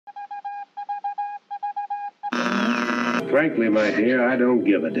Frankly, my dear, I don't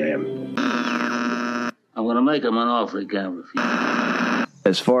give a damn. I'm gonna make him an offer he can't refuse.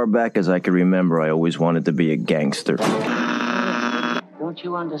 As far back as I can remember, I always wanted to be a gangster. Don't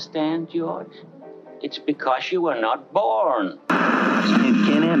you understand, George? It's because you were not born.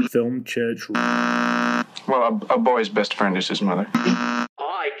 Film Church. Well, a boy's best friend is his mother.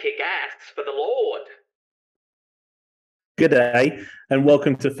 I kick ass for the Lord. G'day, and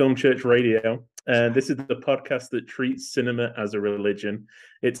welcome to Film Church Radio. This is the podcast that treats cinema as a religion.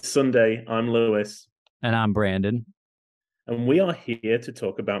 It's Sunday. I'm Lewis. And I'm Brandon. And we are here to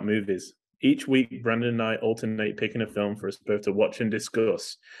talk about movies. Each week, Brandon and I alternate picking a film for us both to watch and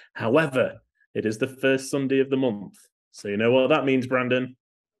discuss. However, it is the first Sunday of the month. So you know what that means, Brandon?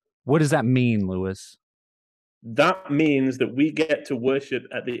 What does that mean, Lewis? That means that we get to worship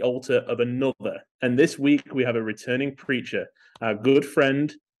at the altar of another. And this week, we have a returning preacher, our good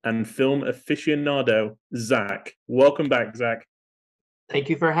friend and film aficionado, Zach. Welcome back, Zach. Thank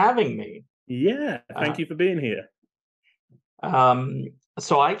you for having me. Yeah, thank you for being here.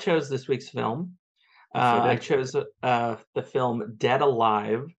 So I chose this week's film. I chose the film Dead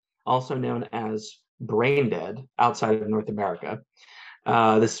Alive, also known as Brain Dead, outside of North America.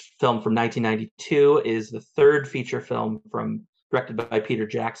 This film from 1992 is the third feature film directed by Peter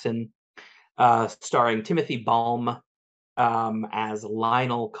Jackson, starring Timothy Balm as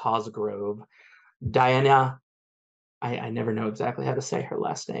Lionel Cosgrove, Diana, I never know exactly how to say her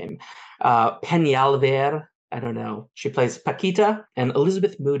last name, Peñalver, I don't know. She plays Paquita, and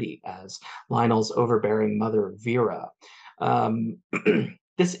Elizabeth Moody as Lionel's overbearing mother, Vera.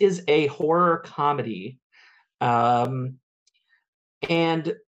 This is a horror comedy. And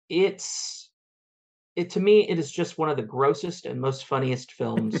to me, it is just one of the grossest and most funniest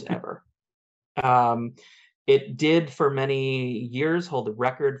films ever. It did for many years hold the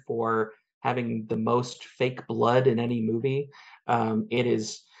record for having the most fake blood in any movie. It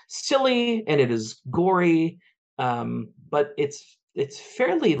is silly and it is gory, but it's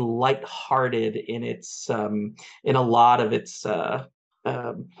fairly lighthearted in its in a lot of its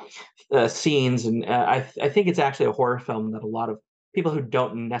scenes, and I think it's actually a horror film that a lot of people who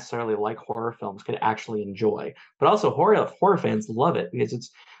don't necessarily like horror films could actually enjoy. But also horror fans love it because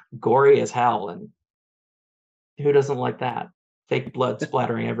it's gory as hell, and who doesn't like that? Fake blood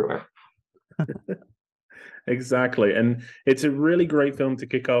splattering everywhere. Exactly. And it's a really great film to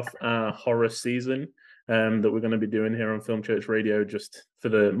kick off our horror season that we're going to be doing here on Film Church Radio just for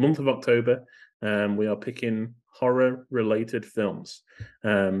the month of October. We are picking horror-related films.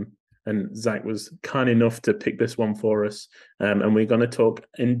 And Zach was kind enough to pick this one for us. And we're going to talk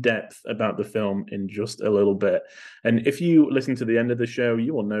in depth about the film in just a little bit. And if you listen to the end of the show,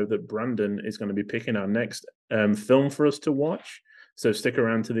 you will know that Brandon is going to be picking our next film for us to watch. So stick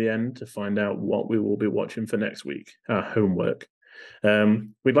around to the end to find out what we will be watching for next week, our homework.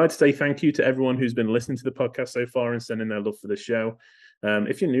 We'd like to say thank you to everyone who's been listening to the podcast so far and sending their love for the show.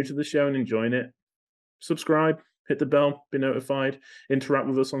 If you're new to the show and enjoying it, subscribe, hit the bell, be notified, interact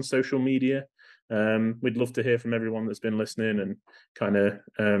with us on social media. We'd love to hear from everyone that's been listening and kind of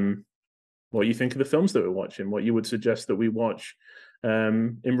what you think of the films that we're watching, what you would suggest that we watch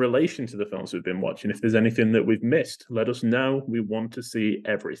in relation to the films we've been watching. If there's anything that we've missed, let us know. We want to see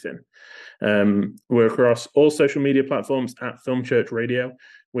everything. We're across all social media platforms at Film Church Radio.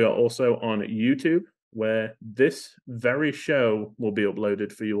 We are also on YouTube, where this very show will be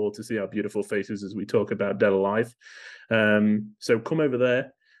uploaded for you all to see our beautiful faces as we talk about Dead Alive. So come over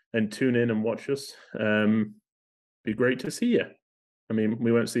there and tune in and watch us. Be great to see you. I mean,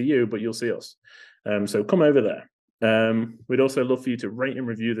 we won't see you, but you'll see us. So come over there. We'd also love for you to rate and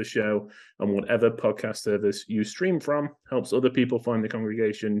review the show on whatever podcast service you stream from. Helps other people find the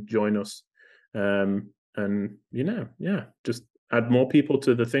congregation, join us, and just add more people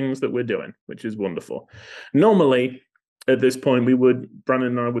to the things that we're doing, which is wonderful. Normally, at this point,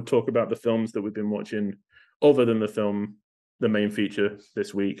 Brandon and I would talk about the films that we've been watching other than the main feature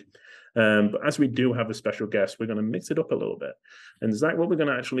this week. But as we do have a special guest, we're going to mix it up a little bit. And Zach, what we're going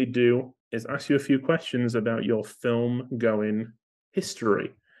to actually do is ask you a few questions about your film-going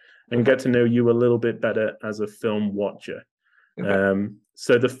history and get to know you a little bit better as a film watcher. Okay.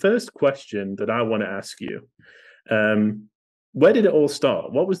 So the first question that I want to ask you, where did it all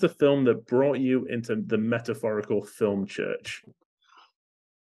start? What was the film that brought you into the metaphorical film church?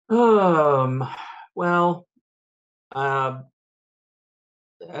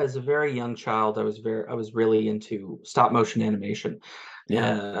 As a very young child, I was really into stop motion animation.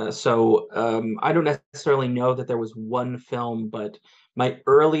 Yeah. I don't necessarily know that there was one film, but my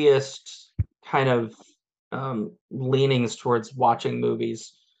earliest kind of leanings towards watching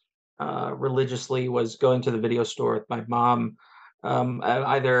movies religiously was going to the video store with my mom,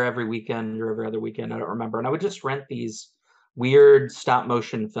 either every weekend or every other weekend, I don't remember. And I would just rent these weird stop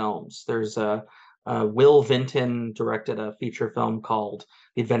motion films. There's Will Vinton directed a feature film called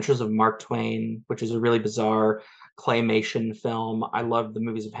The Adventures of Mark Twain, which is a really bizarre claymation film. I love the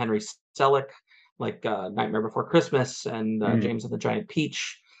movies of Henry Selick, like Nightmare Before Christmas and James and the Giant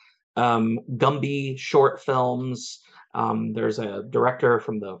Peach. Gumby short films. There's a director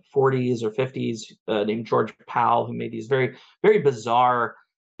from the 40s or 50s named George Powell who made these very, very bizarre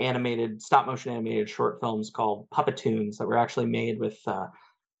stop motion animated short films called Puppetoons that were actually made with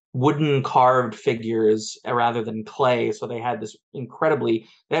wooden carved figures rather than clay. So they had this incredibly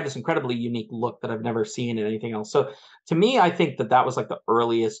unique look that I've never seen in anything else. So to me, I think that was like the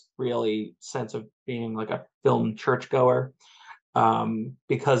earliest really sense of being like a film churchgoer.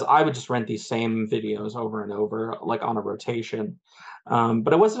 Because I would just rent these same videos over and over, like on a rotation.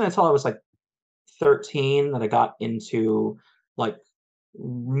 But it wasn't until I was like 13 that I got into like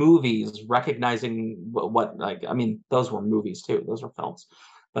movies, recognizing what like, I mean, those were movies too, those were films.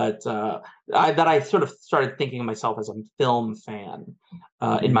 But I sort of started thinking of myself as a film fan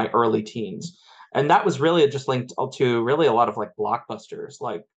in my early teens. And that was really just linked to really a lot of like blockbusters,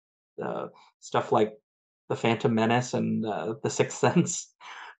 like stuff like The Phantom Menace and The Sixth Sense.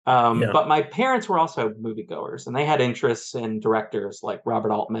 But my parents were also moviegoers, and they had interests in directors like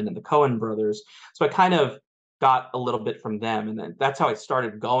Robert Altman and the Coen brothers. So I kind of got a little bit from them, and then that's how I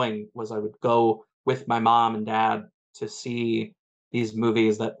started going. Was I would go with my mom and dad to see these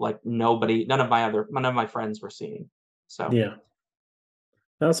movies that like none of my friends were seeing. So yeah,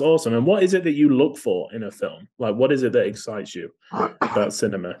 that's awesome. And what is it that you look for in a film? Like, what is it that excites you about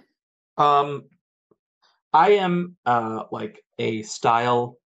cinema? I am like a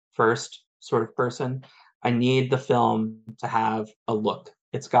style first sort of person. I need the film to have a look.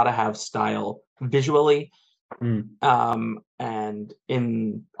 It's got to have style visually, and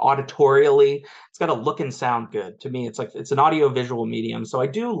in auditorially. It's got to look and sound good. To me, it's like it's an audio visual medium. So I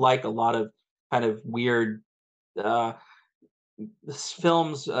do like a lot of kind of weird films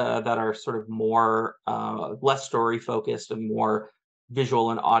that are sort of more less story focused and more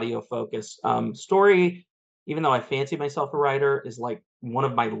visual and audio focused. Story, even though I fancy myself a writer, is like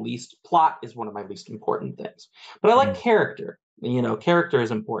plot is one of my least important things. But I like character. Character is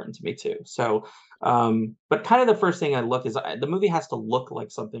important to me too. So, but kind of the first thing I look is the movie has to look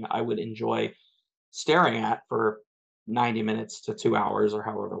like something I would enjoy staring at for 90 minutes to 2 hours or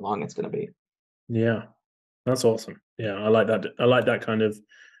however long it's going to be. Yeah, that's awesome. Yeah, I like that. I like that kind of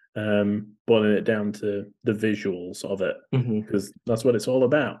boiling it down to the visuals of it, because that's what it's all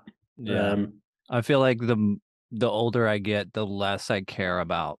about. Yeah, I feel like the older I get, the less I care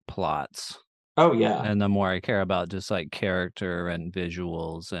about plots. Oh yeah, and the more I care about just like character and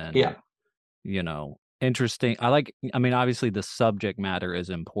visuals and interesting. I mean, obviously the subject matter is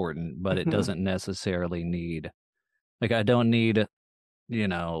important, but it doesn't necessarily need. Like, I don't need,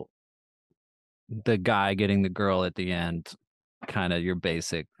 the guy getting the girl at the end, kind of your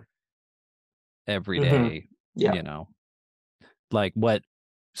basic everyday, like what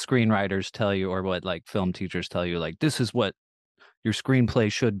screenwriters tell you or what like film teachers tell you, like, this is what your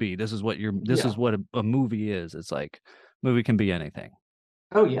screenplay should be. This is what is what a movie is. It's like, movie can be anything.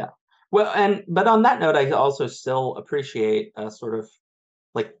 Oh yeah. Well, but on that note, I also still appreciate a sort of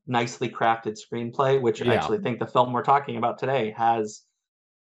like nicely crafted screenplay, which I actually think the film we're talking about today has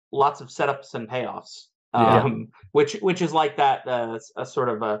lots of setups and payoffs. Which is like that a sort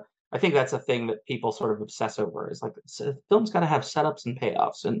of a, I think that's a thing that people sort of obsess over, is like the film's got to have setups and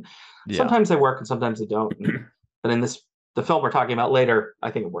payoffs, and sometimes they work and sometimes they don't. But in the film we're talking about later,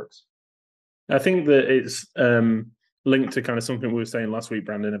 I think it works. I think that it's linked to kind of something we were saying last week,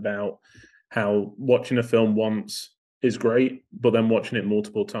 Brandon, about how watching a film once is great, but then watching it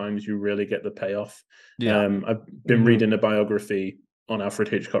multiple times, you really get the payoff. I've been reading a biography on Alfred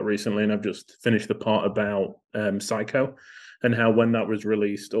Hitchcock recently, and I've just finished the part about Psycho, and how when that was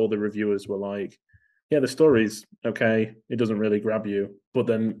released, all the reviewers were like, yeah, the story's okay, it doesn't really grab you. But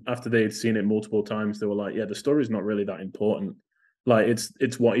then after they'd seen it multiple times, they were like, yeah, the story's not really that important. Like,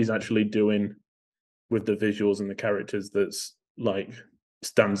 it's what he's actually doing with the visuals and the characters that's like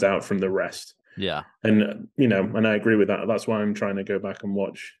stands out from the rest. Yeah. And, and I agree with that. That's why I'm trying to go back and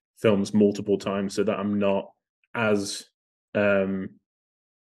watch films multiple times, so that I'm not as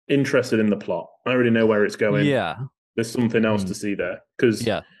interested in the plot. I already know where it's going. Yeah. There's something else to see there. Because,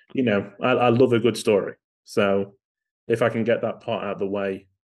 I love a good story. So if I can get that part out of the way,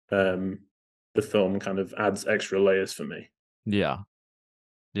 the film kind of adds extra layers for me. Yeah.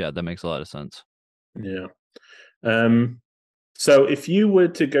 Yeah, that makes a lot of sense. Yeah. So if you were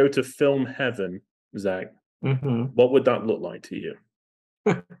to go to film heaven, Zach, what would that look like to you?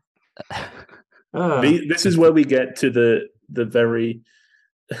 This is where we get to the very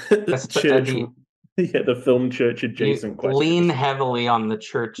church, the film church adjacent questions. Lean heavily on the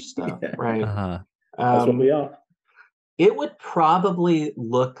church stuff, right? That's what we are. It would probably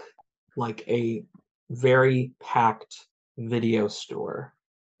look like a very packed video store,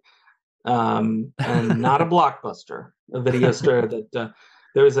 and not a Blockbuster. A video store that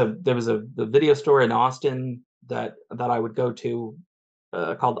there was a video store in Austin that I would go to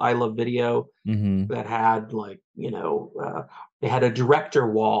called I Love Video that had they had a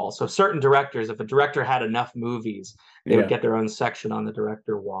director wall. So certain directors, if a director had enough movies, they would get their own section on the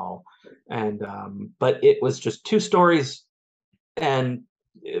director wall. And but it was just 2 stories and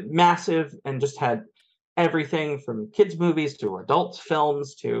massive, and just had everything from kids movies to adult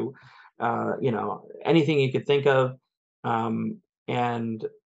films to anything you could think of. And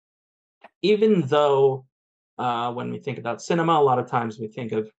even though when we think about cinema, a lot of times we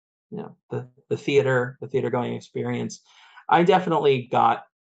think of the theater going experience. I definitely got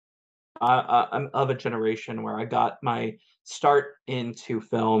I'm of a generation where I got my start into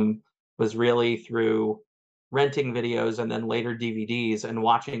film was really through renting videos and then later DVDs and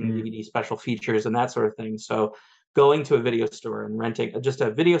watching DVD special features and that sort of thing. So going to a video store and renting just a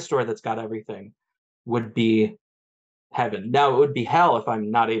video store that's got everything would be heaven. Now it would be hell if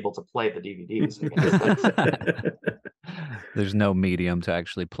I'm not able to play the DVDs. There's no medium to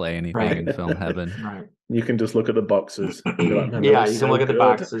actually play anything in film heaven. Right. You can just look at the boxes. You can look at the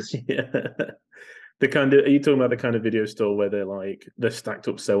boxes. The kind of, are you talking about the kind of video store where they're stacked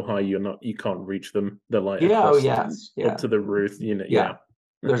up so high you can't reach them? They're like up to the roof.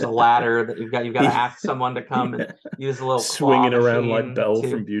 There's a ladder that you've got to ask someone to come and use a little swinging around like Belle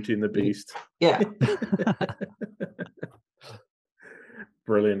from Beauty and the Beast. Yeah.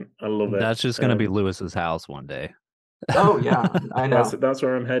 Brilliant. I love it. That's just going to be Lewis's house one day. Oh yeah, I know. That's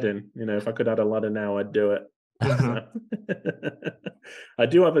where I'm heading. If I could add a ladder now, I'd do it. I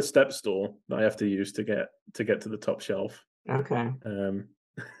do have a step stool that I have to use to get to the top shelf. Okay.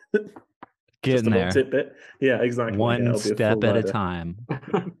 Get in there. Tidbit. Yeah, exactly. One step at a time.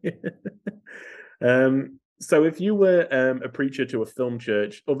 So if you were a preacher to a film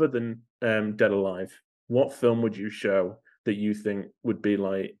church other than Dead Alive, what film would you show that you think would be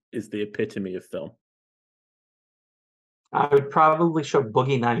is the epitome of film? I would probably show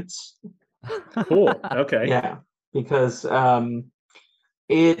Boogie Nights. Cool. Okay. Yeah, because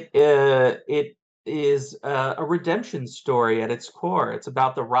it is a redemption story at its core. It's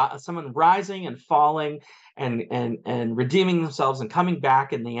about someone rising and falling and redeeming themselves and coming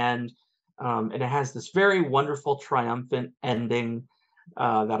back in the end. And it has this very wonderful, triumphant ending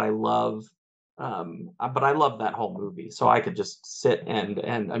that I love. But I love that whole movie, so I could just sit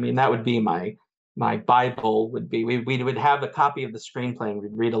and I mean that would be my Bible. Would be we would have a copy of the screenplay and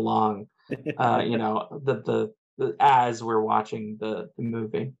we'd read along. The as we're watching the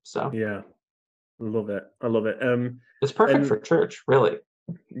movie. So yeah. I love it. It's perfect for church, really.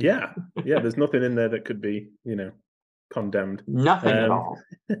 Yeah. There's nothing in there that could be, condemned. Nothing at all.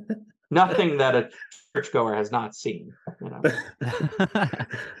 Nothing that a churchgoer has not seen.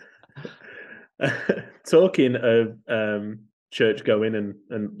 Talking of church going and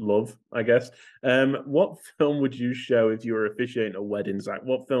love, I guess. What film would you show if you were officiating a wedding, Zach?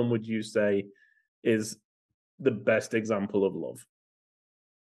 What film would you say is the best example of love?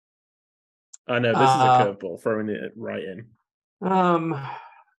 I know this is a curveball, throwing it right in.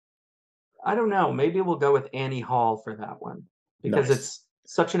 I don't know. Maybe we'll go with Annie Hall for that one because it's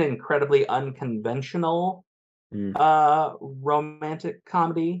such an incredibly unconventional romantic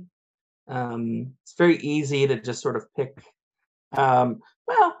comedy. It's very easy to just sort of pick.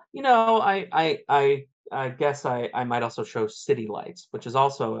 I guess I might also show City Lights, which is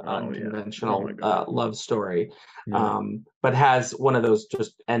also an unconventional love story, but has one of those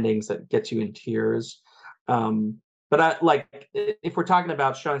just endings that gets you in tears. But if we're talking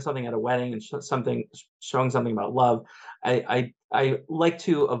about showing something at a wedding and showing something about love, I like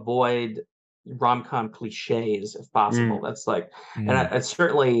to avoid rom-com cliches if possible. That's and I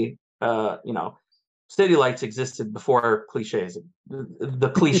certainly City Lights existed before cliches.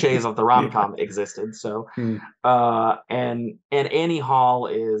 The cliches of the rom-com existed. So, and Annie Hall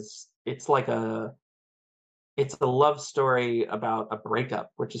it's a love story about a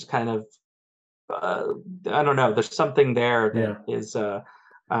breakup, which is kind of, I don't know. There's something there that is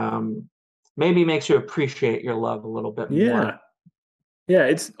maybe makes you appreciate your love a little bit more. Yeah.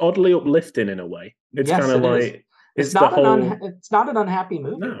 It's oddly uplifting in a way. It's kind of like it's not an unhappy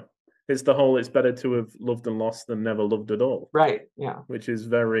movie. No. it's the whole. It's better to have loved and lost than never loved at all. Right. Yeah. Which is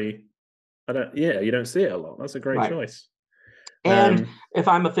very. You don't see it a lot. That's a great choice. And if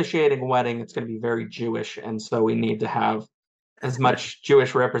I'm officiating a wedding, it's going to be very Jewish, and so we need to have as much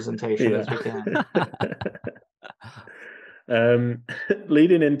Jewish representation as we can.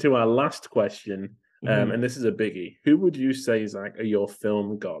 Leading into our last question, and this is a biggie. Who would you say, Zach, are your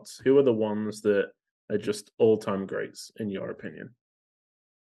film gods? Who are the ones that are just all-time greats, in your opinion?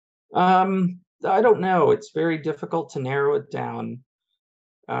 I don't know. It's very difficult to narrow it down.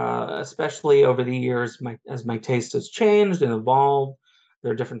 Especially over the years, as my taste has changed and evolved.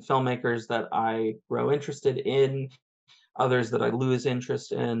 There are different filmmakers that I grow interested in, others that I lose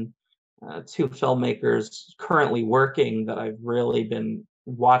interest in. Two filmmakers currently working that I've really been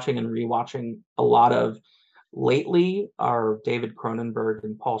watching and rewatching a lot of lately are David Cronenberg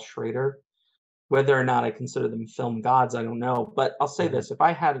and Paul Schrader. Whether or not I consider them film gods, I don't know. But I'll say this: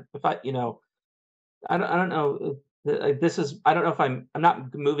 I don't know. This is, I don't know if I'm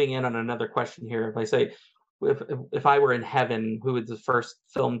not moving in on another question here. If I say, if I were in heaven, who would the first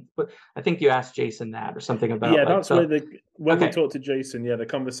film? But I think you asked Jason that or something about. Yeah, that's where when we talked to Jason, the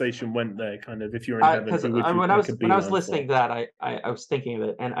conversation went there. Kind of, if you're in heaven, because when I was listening to that, I was thinking of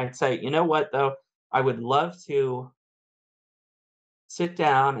it, and I'd say, you know what though, I would love to sit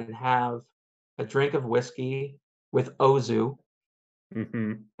down and have a drink of whiskey with Ozu,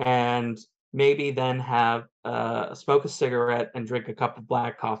 and maybe then have smoke a cigarette and drink a cup of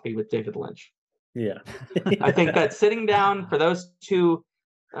black coffee with David Lynch. Yeah. I think that sitting down for those two,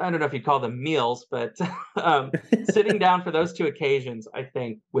 I don't know if you'd call them meals, but sitting down for those two occasions, I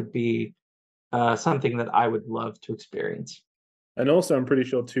think would be something that I would love to experience. And also, I'm pretty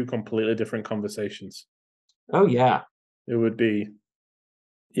sure 2 completely different conversations. Oh, yeah. It would be,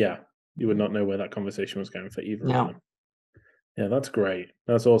 you would not know where that conversation was going for either of them. Yeah, that's great.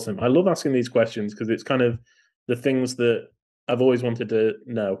 That's awesome. I love asking these questions because it's kind of the things that I've always wanted to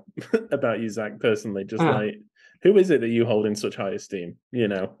know about you, Zach, personally. Just like, who is it that you hold in such high esteem?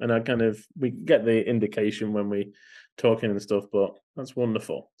 And we get the indication when we talking and stuff, but that's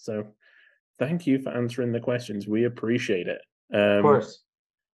wonderful. So thank you for answering the questions. We appreciate it. Of course.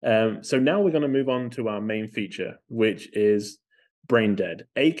 So now we're going to move on to our main feature, which is Brain Dead,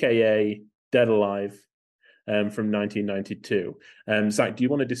 aka Dead Alive. From 1992. Zach, do you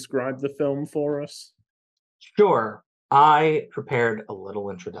want to describe the film for us? Sure. I prepared a little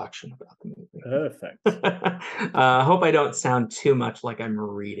introduction about the movie. Perfect. I hope I don't sound too much like I'm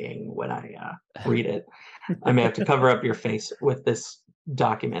reading when I read it. I may have to cover up your face with this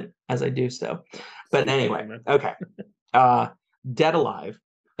document as I do so. But anyway, okay. Dead Alive,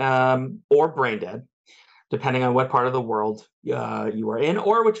 or Brain Dead, depending on what part of the world you are in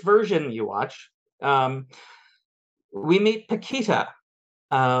or which version you watch. We meet Paquita.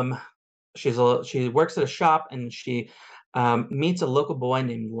 She works at a shop, and she meets a local boy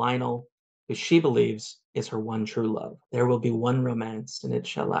named Lionel, who she believes is her one true love. There will be one romance, and it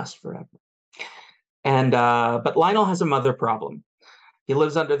shall last forever. And but Lionel has a mother problem. He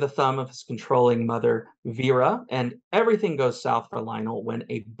lives under the thumb of his controlling mother, Vera, and everything goes south for Lionel when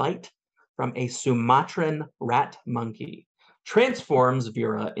a bite from a Sumatran rat monkey transforms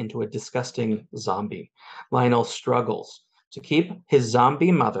Vera into a disgusting zombie. Lionel struggles to keep his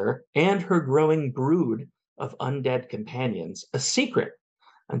zombie mother and her growing brood of undead companions a secret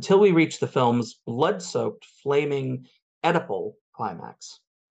until we reach the film's blood-soaked, flaming Oedipal climax.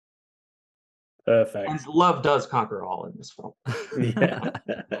 Perfect. And love does conquer all in this film. Yeah.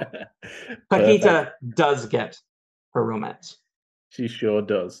 Paquita does get her romance. She sure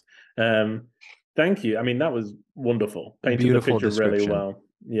does. Thank you. I mean, that was wonderful. Painted Beautiful the picture really well.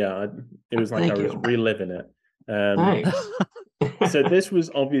 Yeah, it was like I was reliving it. Nice. So this was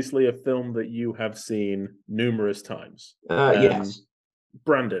obviously a film that you have seen numerous times. Yes.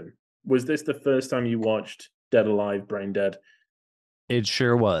 Brandon, was this the first time you watched Dead Alive, Brain Dead? It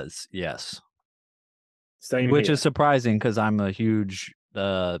sure was, yes. Same Which here. is surprising because I'm a huge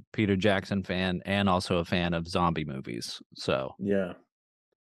Peter Jackson fan and also a fan of zombie movies. So yeah.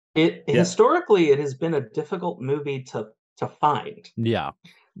 Historically, it has been a difficult movie to find. Yeah.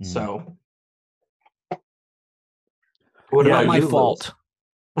 So, what about my you, fault?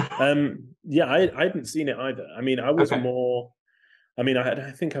 Yeah, I hadn't seen it either. I mean, I was more. I mean, I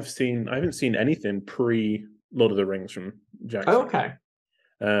haven't seen anything pre Lord of the Rings from Jackson. Okay.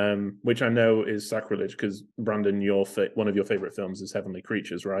 Which I know is sacrilege because Brandon, one of your favorite films is Heavenly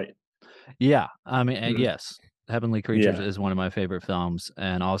Creatures, right? Yeah, I mean, yes. Heavenly Creatures is one of my favorite films,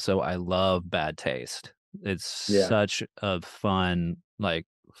 and also I love Bad Taste. It's such a fun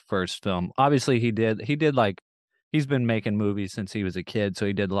first film. Obviously, he did like he's been making movies since he was a kid, so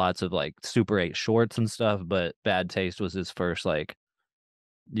he did lots of like Super 8 shorts and stuff, but Bad Taste was his first like,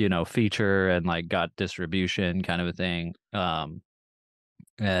 feature and like got distribution kind of a thing.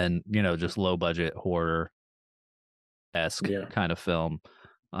 And just low budget horror-esque kind of film.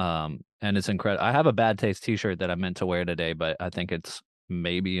 And it's incredible. I have a Bad Taste t-shirt that I meant to wear today, but I think it's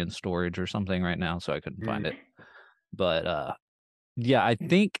maybe in storage or something right now, so I couldn't find it. But yeah, I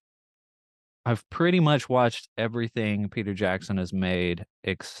think I've pretty much watched everything Peter Jackson has made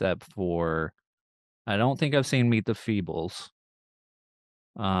except for I don't think I've seen Meet the Feebles.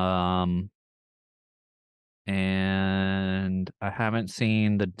 And I haven't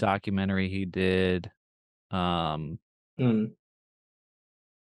seen the documentary he did. The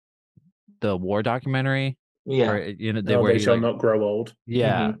war documentary. Yeah. Or, They Shall Not Grow Old.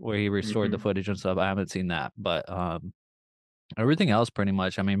 Yeah, where he restored the footage and stuff. I haven't seen that, but everything else pretty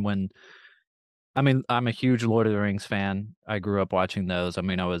much. I'm a huge Lord of the Rings fan. I grew up watching those. I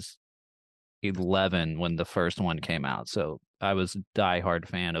was 11 when the first one came out, so I was a diehard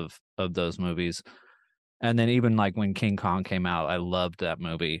fan of those movies. And then even like when King Kong came out, I loved that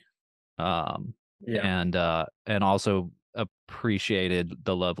movie. And also appreciated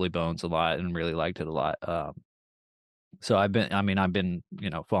The Lovely Bones a lot and really liked it a lot. So I've been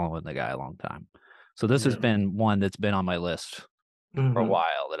following the guy a long time. So this has been one that's been on my list for a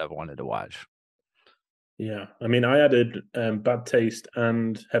while that I've wanted to watch. Yeah, I added Bad Taste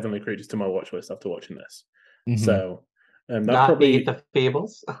and Heavenly Creatures to my watch list after watching this. So that not probably Meet the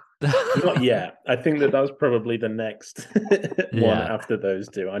Feebles. Not yet. I think that's probably the next one after those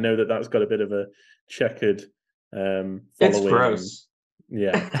two. I know that's got a bit of a checkered following. It's gross.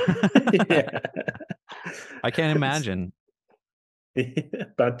 Yeah. I can't imagine.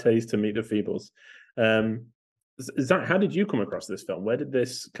 Bad Taste to Meet the Feebles. Zach, how did you come across this film? Where did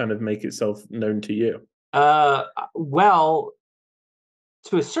this kind of make itself known to you? Well,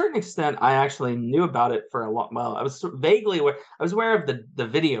 to a certain extent, I actually knew about it for a long. Well, I was vaguely aware. I was aware of the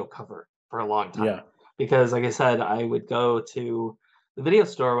video cover for a long time because, like I said, I would go to the video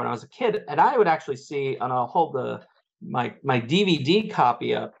store when I was a kid, and I would actually see. And I'll hold my DVD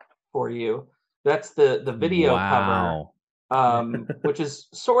copy up for you. That's the video cover, which is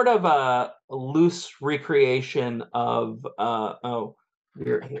sort of a loose recreation of.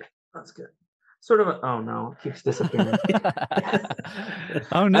 Here. That's good. Sort of oh no, it keeps disappearing.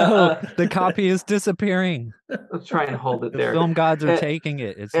 Oh no, the copy is disappearing. Let's try and hold it there. The film gods are taking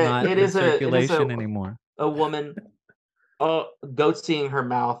it. It's not in circulation anymore. A woman goat seeing her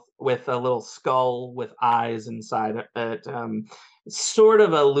mouth with a little skull with eyes inside it. Sort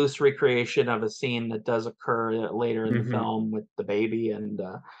of a loose recreation of a scene that does occur later in the film with the baby and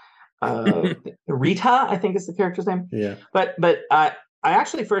Rita, I think is the character's name. Yeah. But I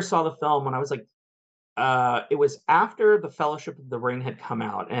actually first saw the film when I was like, it was after the Fellowship of the Ring had come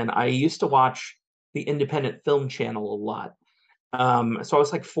out, and I used to watch the Independent Film Channel a lot. So I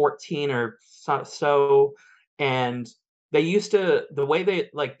was like 14 or so, and they used to, the way they,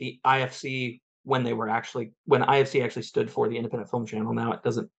 like the IFC, when IFC actually stood for the Independent Film Channel, now it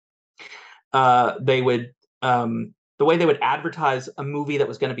doesn't, they would, the way they would advertise a movie that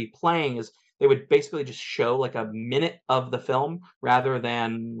was going to be playing is they would basically just show like a minute of the film rather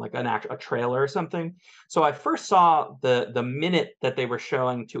than like a trailer or something. So I first saw the minute that they were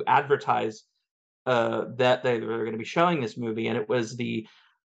showing to advertise that they were going to be showing this movie, and it was the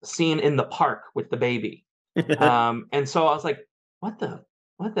scene in the park with the baby. And so I was like, what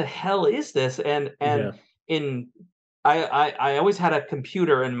the hell is this? And I always had a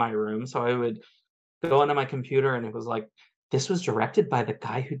computer in my room, so I would go onto my computer, and it was like, this was directed by the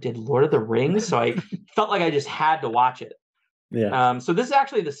guy who did Lord of the Rings. So I felt like I just had to watch it. Yeah. So this is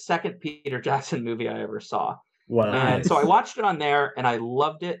actually the second Peter Jackson movie I ever saw. Wow. And so I watched it on there, and I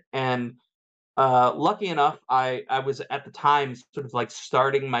loved it. And lucky enough, I was at the time sort of like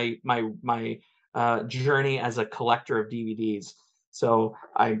starting my journey as a collector of DVDs. So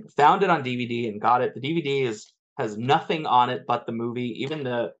I found it on DVD and got it. The DVD has nothing on it but the movie. Even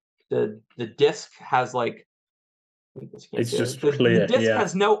the disc has like, it's just clear. The disc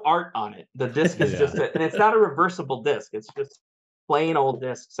has no art on it. The disc is just and it's not a reversible disc. It's just plain old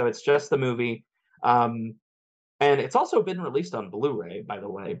disc. So it's just the movie. And it's also been released on Blu-ray, by the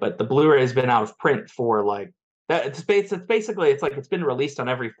way. But the Blu-ray has been out of print for like that. It's basically like it's been released on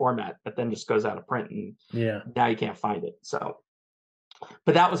every format, but then just goes out of print, and now you can't find it. So,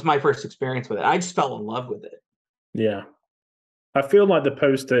 but that was my first experience with it. I just fell in love with it. Yeah, I feel like the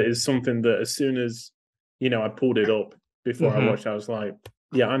poster is something that as soon as I pulled it up before I watched, I was like,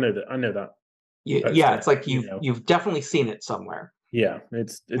 yeah, I know that. Yeah, it's like you've definitely seen it somewhere. Yeah,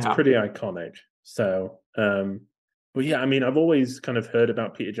 it's pretty iconic. So But yeah, I mean, I've always kind of heard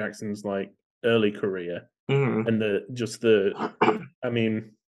about Peter Jackson's like early career Mhm. and I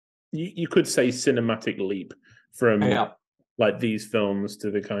mean, you could say cinematic leap from Yeah. like these films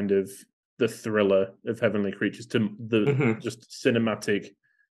to the kind of the thriller of Heavenly Creatures to the Mhm. just cinematic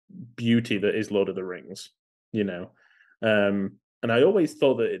beauty that is Lord of the Rings, you know. And I always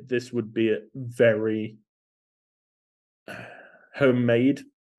thought that this would be a very homemade.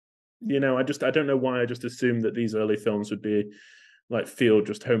 You know, I don't know why I just assumed that these early films would be like feel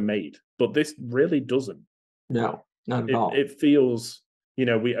just homemade, but this really doesn't. No, not at all. It feels, you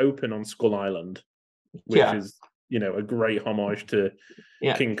know, we open on Skull Island, which Yeah. is, you know, a great homage to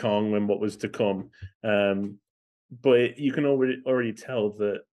Yeah. King Kong and what was to come. But you can already tell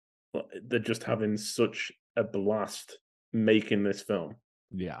that they're just having such a blast making this film.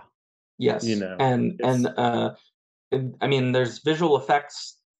 Yeah. Yes. You know, and it's- I mean, there's visual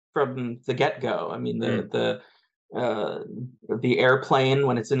effects from the get-go. I mean, the airplane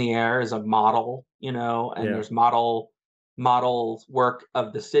when it's in the air is a model, you know, and Yeah. there's model work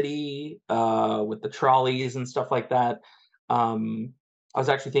of the city with the trolleys and stuff like that. I was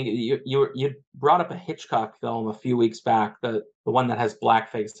actually thinking you brought up a Hitchcock film a few weeks back, the one that has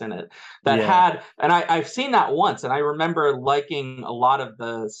blackface in it, that Yeah. had, and I've seen that once, and I remember liking a lot of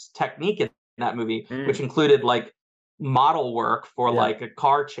the technique in that movie, which included like model work for Yeah. like a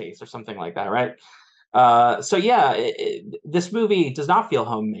car chase or something like that, right? So yeah, this movie does not feel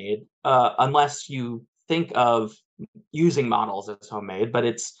homemade unless you think of using models as homemade, but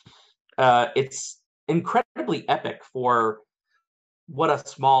it's incredibly epic for what a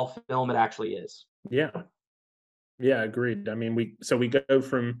small film it actually is. Yeah. Yeah, agreed. I mean, we go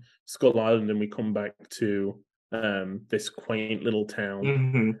from Skull Island and we come back to this quaint little town,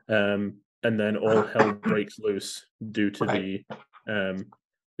 Mhm. and then all hell breaks loose due to Right. the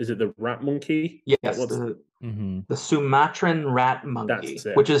is it the rat monkey? Yes, What's the Sumatran rat monkey, That's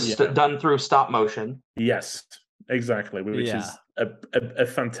it, which is yeah. done through stop motion. Yes, exactly. Which Yeah. is a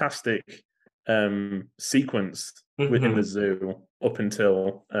fantastic sequence within the zoo up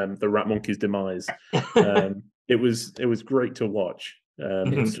until the rat monkey's demise. It was great to watch.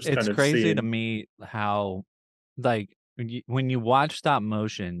 Just It's kind of crazy to seeing- me how, like, when you watch stop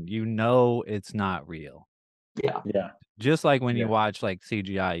motion, you know it's not real. Yeah. Yeah. Just like when you Yeah. watch like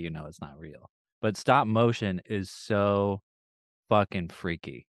CGI, you know it's not real. But stop motion is so fucking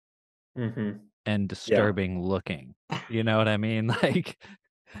freaky hmm and disturbing looking. You know what I mean? Like,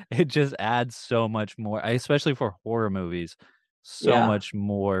 it just adds so much more, especially for horror movies, so Yeah. much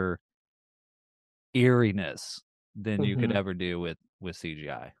more eeriness than you could Mhm. ever do with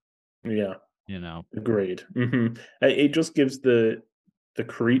CGI. Yeah. You know? Agreed. It just gives the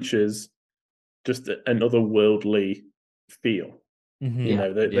creatures just an otherworldly feel. You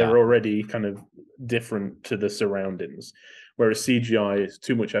know, they're already kind of different to the surroundings, whereas CGI is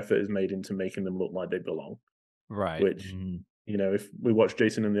too much effort is made into making them look like they belong. Right. Which, you know, if we watched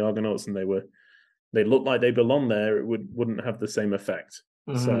Jason and the Argonauts and they looked like they belong there, it wouldn't have the same effect.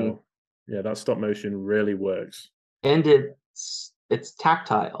 So, yeah, that stop motion really works. And it's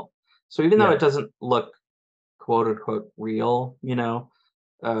tactile. So even though Yeah. it doesn't look quote unquote real, you know,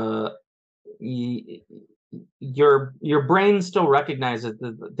 your brain still recognizes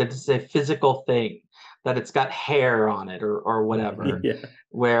that it's a physical thing, that it's got hair on it or whatever. Yeah.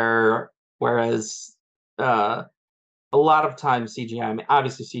 Whereas a lot of times CGI, I mean,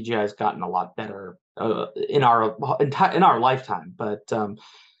 obviously CGI has gotten a lot better in our lifetime, but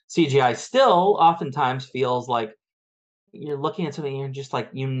CGI still oftentimes feels like you're looking at something and you're just like,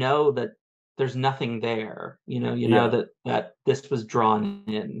 you know, that there's nothing there. You know Yeah. that this was drawn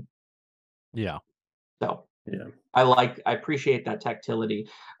in. Yeah. So Yeah. I appreciate that tactility.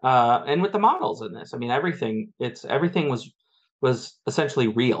 And with the models in this, I mean, everything was essentially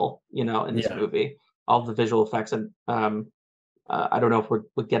real, you know, in this Yeah. movie. All the visual effects, and I don't know if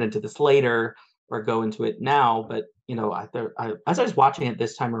we'll get into this later or go into it now, but you know, as I was watching it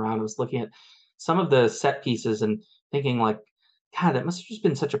this time around, I was looking at some of the set pieces and thinking like, God, that must have just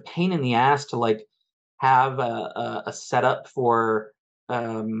been such a pain in the ass to like have a setup for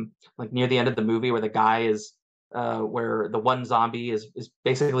like near the end of the movie where the guy is where the one zombie is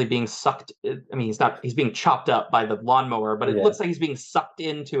basically being sucked. I mean, he's being chopped up by the lawnmower, but it Yeah. looks like he's being sucked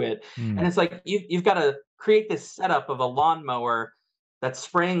into it. And it's like you've got to create this setup of a lawnmower that's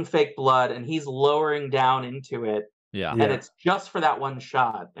spraying fake blood and he's lowering down into it. Yeah. And it's just for that one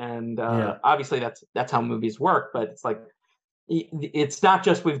shot. And obviously that's how movies work, but it's like it's not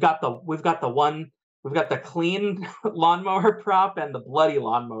just we've got the clean lawnmower prop and the bloody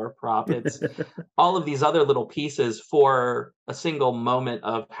lawnmower prop. It's all of these other little pieces for a single moment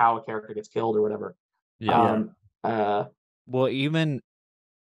of how a character gets killed or whatever. Yeah. Well, even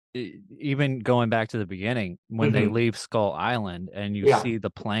going back to the beginning, when they leave Skull Island and you see the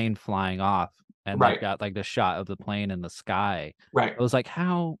plane flying off, and they've got like the shot of the plane in the sky. Right. I was like,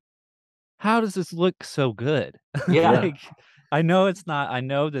 how does this look so good? Yeah. Like, I know it's not. I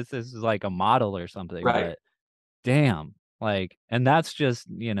know this is like a model or something, Right. but damn, like, and that's just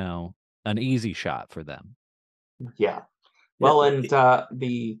an easy shot for them. Yeah. Well, and I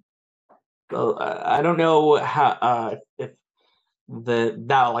don't know how if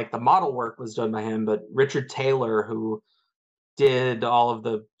the model work was done by him, but Richard Taylor, who did all of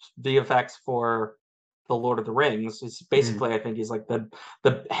the VFX for the Lord of the Rings, is basically I think he's like the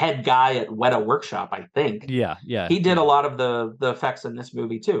head guy at Weta Workshop. I think. Yeah. He did a lot of the effects in this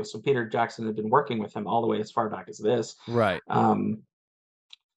movie too. So Peter Jackson had been working with him all the way as far back as this. Right.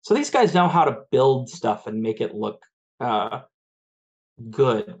 So these guys know how to build stuff and make it look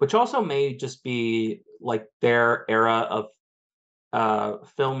good, which also may just be like their era of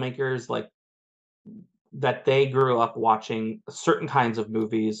filmmakers, like that they grew up watching certain kinds of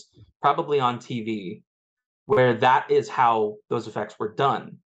movies, probably on TV, where that is how those effects were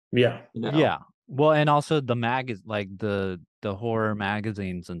done. Yeah. Yeah. Well, and also the like the horror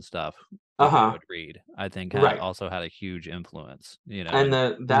magazines and stuff that I would read, I think also had a huge influence, and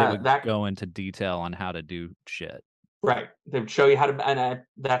they would go into detail on how to do shit. Right. They would show you how to, and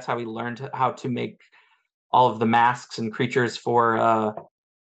that's how we learned how to make all of the masks and creatures for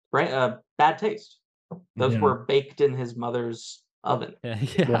Bad Taste. Those were baked in his mother's oven.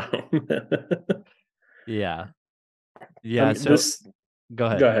 Yeah. Yeah. So go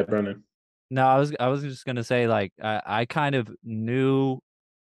ahead. Go ahead, Brendan. No, I was just gonna say, like, I kind of knew,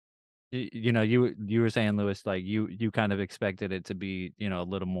 you were saying, Lewis, like you kind of expected it to be, a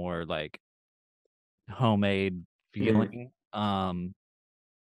little more like homemade feeling.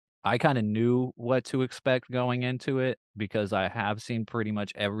 I kind of knew what to expect going into it because I have seen pretty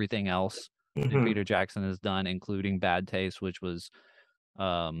much everything else that Peter Jackson has done, including Bad Taste, which was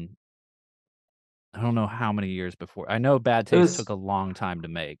I don't know how many years before. I know Bad Taste took a long time to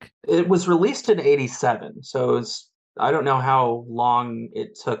make. It was released in 87, so I don't know how long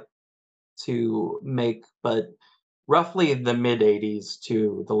it took to make, but roughly the mid 80s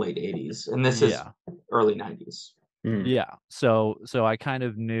to the late 80s, and this is early 90s. Yeah, so I kind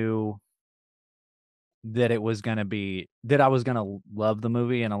of knew that it was gonna be that I was gonna love the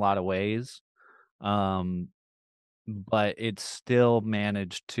movie in a lot of ways, but it still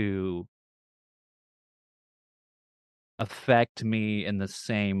managed to affect me in the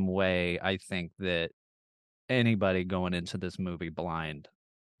same way I think that anybody going into this movie blind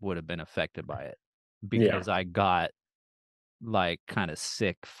would have been affected by it, because I got like kind of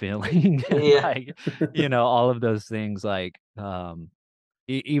sick feeling, like all of those things, like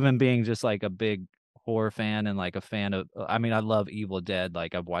even being just like a big horror fan and like a fan of, I mean, I love Evil Dead,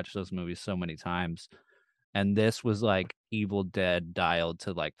 like I've watched those movies so many times, and this was like Evil Dead dialed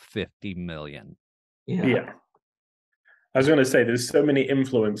to like 50 million. Yeah. I was going to say, there's so many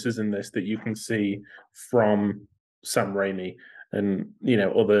influences in this that you can see from Sam Raimi and,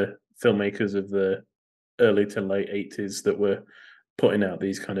 other filmmakers of the early to late 80s that were putting out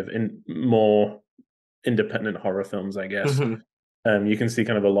these kind of more independent horror films, I guess. You can see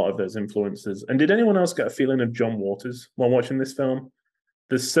kind of a lot of those influences. And did anyone else get a feeling of John Waters while watching this film?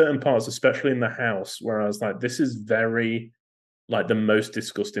 There's certain parts, especially in the house, where I was like, this is very... like the most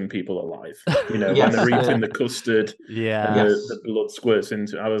disgusting people alive, when they're eating the custard, and the blood squirts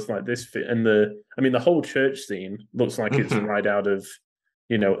into. I was like, this fit, and the whole church scene looks like it's right out of,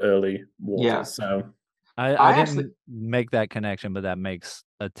 early Waters. Yeah. So I didn't make that connection, but that makes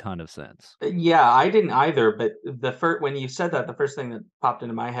a ton of sense. Yeah, I didn't either. But when you said that, the first thing that popped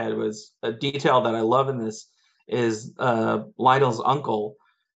into my head was a detail that I love in this is Lionel's uncle.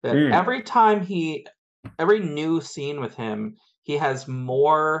 That every new scene with him, he has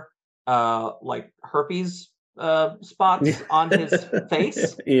more like herpes spots on his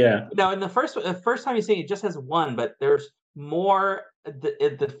face. Yeah. In the first time you see it, he just has one, but there's more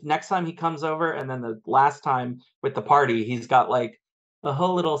the next time he comes over, and then the last time with the party, he's got like a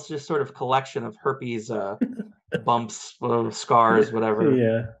whole little just sort of collection of herpes bumps, scars, whatever.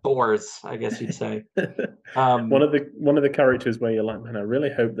 Yeah. Sores, I guess you'd say. One of the characters where you're like, man, I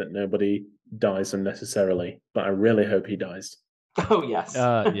really hope that nobody dies unnecessarily, but I really hope he dies. Oh yes.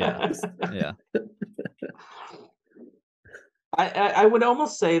 Yeah. I would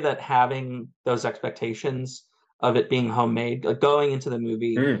almost say that having those expectations of it being homemade, like going into the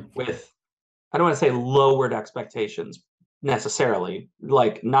movie with, I don't want to say lowered expectations necessarily,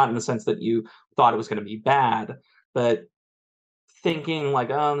 like not in the sense that you thought it was going to be bad, but thinking like,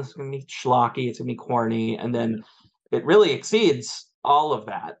 oh, this is gonna be schlocky, it's gonna be corny, and then it really exceeds all of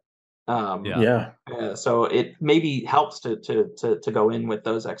that. So it maybe helps to go in with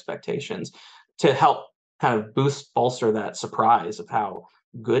those expectations to help kind of bolster that surprise of how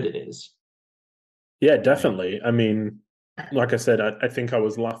good it is. Yeah, definitely. I mean, like I said, I think I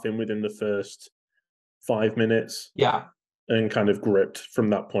was laughing within the first 5 minutes. Yeah. And kind of gripped from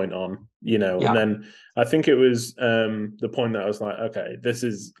that point on, Yeah. And then I think it was the point that I was like, okay, this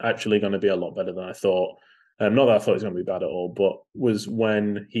is actually going to be a lot better than I thought. Not that I thought it was going to be bad at all, but was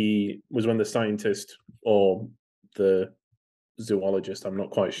when the scientist or the zoologist, I'm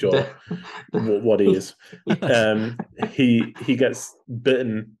not quite sure what he is. He gets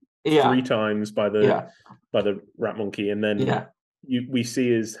bitten 3 times by the rat monkey, and then we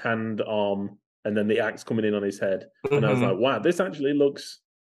see his hand, arm, and then the axe coming in on his head. And I was like, wow, this actually looks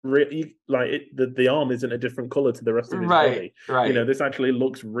really like it. The arm isn't a different color to the rest of his body. Right. This actually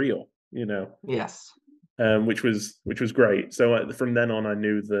looks real. Yes. Which was great. So from then on, I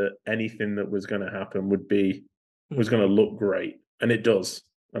knew that anything that was going to happen was going to look great, and it does.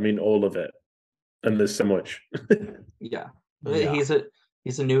 I mean, all of it. And there's so much. Yeah. He's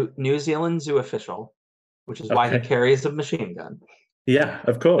a New Zealand zoo official, which is why he carries a machine gun. Yeah,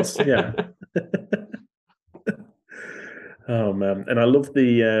 of course. Yeah. Oh man, and I love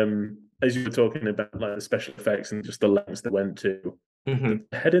the as you were talking about, like the special effects and just the lengths that went to the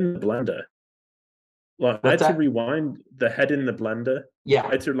head in the blender. Like I had to rewind the head in the blender. Yeah,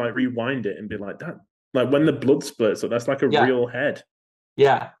 I had to like rewind it and be like that. Like when the blood splurts, so that's like a real head.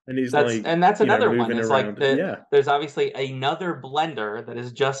 Yeah, and that's another one. It's around. Like there's obviously another blender that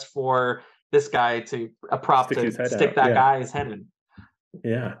is just for this guy to a prop to stick that guy's head in.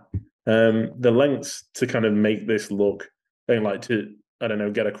 Yeah, the lengths to kind of make this look, like to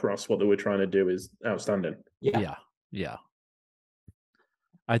get across what they were trying to do is outstanding. Yeah.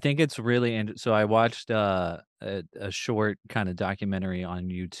 I think it's really interesting. So I watched a short kind of documentary on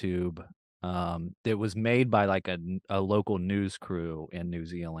YouTube. It was made by like a local news crew in New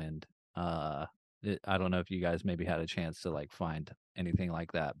Zealand. I don't know if you guys maybe had a chance to like find anything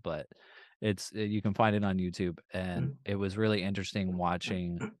like that, but you can find it on YouTube, and it was really interesting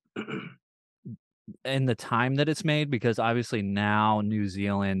watching in the time that it's made, because obviously now New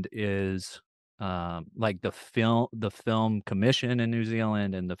Zealand is like the film commission in New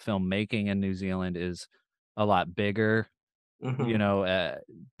Zealand and the filmmaking in New Zealand is a lot bigger,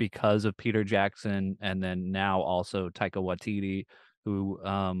 because of Peter Jackson, and then now also Taika Waititi, who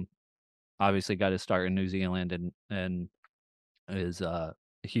obviously got his start in New Zealand and is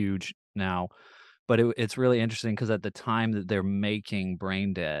huge now. But it's really interesting because at the time that they're making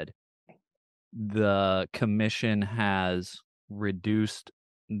Brain Dead, the commission has reduced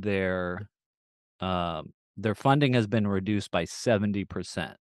their funding has been reduced by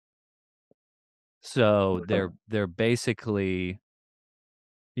 70%. So they're basically,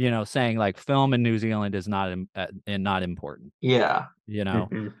 saying like film in New Zealand is not important. Yeah.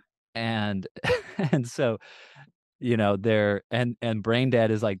 And so, they're and Brain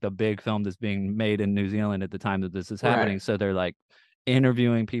Dead is like the big film that's being made in New Zealand at the time that this is happening. Right. So they're like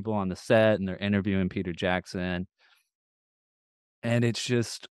interviewing people on the set, and they're interviewing Peter Jackson, and it's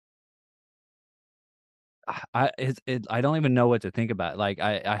just I don't even know what to think about. Like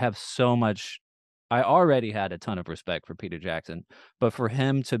I have so much. I already had a ton of respect for Peter Jackson, but for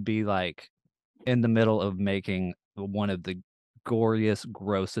him to be like in the middle of making one of the goriest,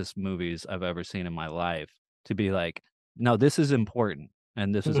 grossest movies I've ever seen in my life, to be like, no, this is important,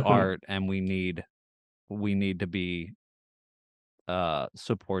 and this is art, and we need to be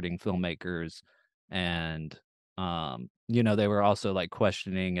supporting filmmakers. And they were also like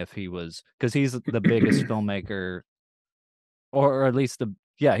questioning if he was, because he's the biggest filmmaker, or at least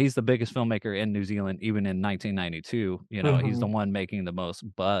he's the biggest filmmaker in New Zealand even in 1992. He's the one making the most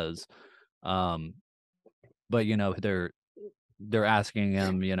buzz. But they're asking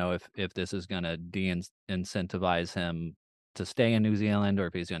him, if this is going to de-incentivize him to stay in New Zealand, or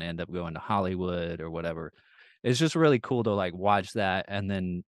if he's going to end up going to Hollywood or whatever. It's just really cool to like watch that, and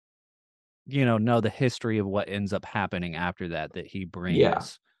then know the history of what ends up happening after that he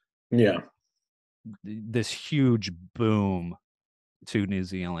brings. This huge boom to New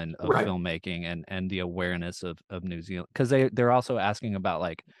Zealand of filmmaking and the awareness of New Zealand, because they're also asking about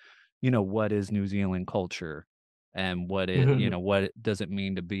like, what is New Zealand culture, and what does it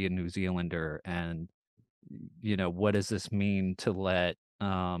mean to be a New Zealander, and what does this mean to let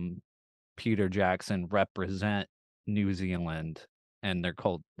Peter Jackson represent New Zealand and their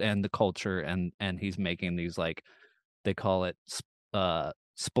and the culture, and he's making these, like, they call it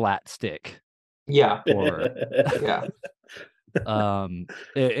splat stick. Yeah. Or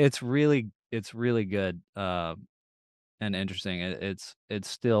It's really good and interesting. It's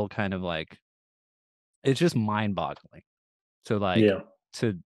still kind of like, it's just mind-boggling. So like Yeah.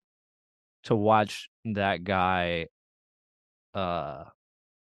 to watch that guy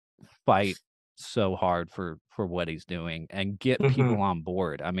fight so hard for what he's doing and get people on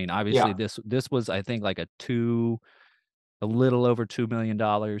board. I mean, obviously Yeah. this was, I think, like a little over $2 million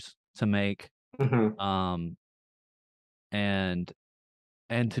to make. Um and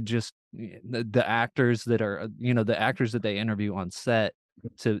to just the actors that are, the actors that they interview on set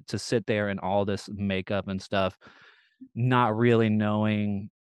to sit there and all this makeup and stuff, not really knowing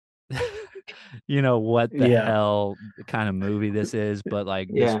what the Yeah. hell kind of movie this is, but like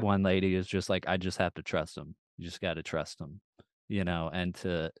this Yeah. one lady is just like, I just have to trust him. You just got to trust him, and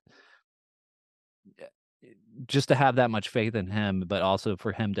just to have that much faith in him, but also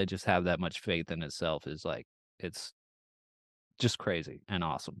for him to just have that much faith in itself is like, it's just crazy and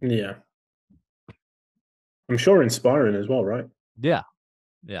awesome. Yeah. I'm sure inspiring as well, right? Yeah.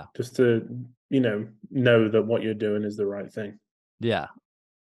 Just to, know that what you're doing is the right thing. Yeah.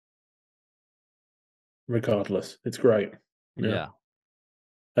 Regardless. It's great. Yeah.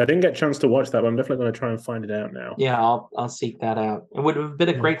 I didn't get a chance to watch that, but I'm definitely going to try and find it out now. Yeah, I'll seek that out. It would have been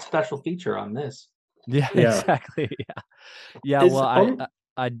a great special feature on this. Yeah, exactly. Yeah. Well,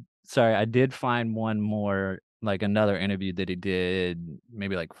 I did find one more, like another interview that he did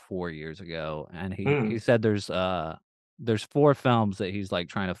maybe like 4 years ago, and he said there's 4 films that he's like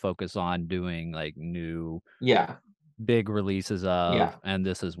trying to focus on doing like new big releases of, and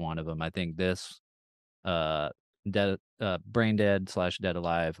this is one of them. I think this Brain Dead / Dead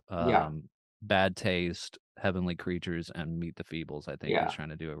Alive, Bad Taste, Heavenly Creatures, and Meet the Feebles. I think he's trying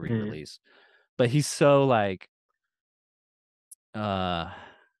to do a re-release, but he's so like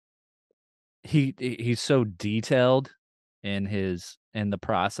he's so detailed in the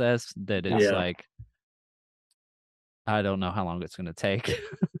process that it's like, I don't know how long it's going to take.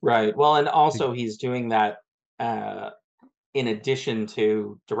 Right. Well, and also he's doing that in addition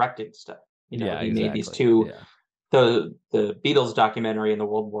to directing stuff. He made these two, the Beatles documentary and the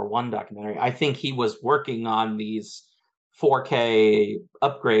World War I documentary. I think he was working on these 4K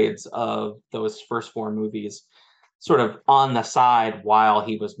upgrades of those first 4 movies sort of on the side while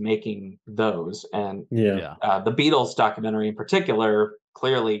he was making those. And the Beatles documentary in particular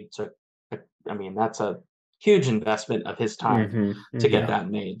clearly took, that's a huge investment of his time to get that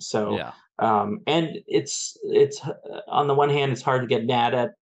made. So, and it's on the one hand, it's hard to get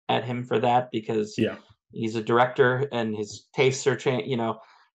mad at him for that, because he's a director and his tastes are changing.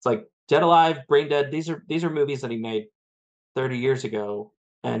 It's like Dead Alive, Brain Dead. These are movies that he made 30 years ago,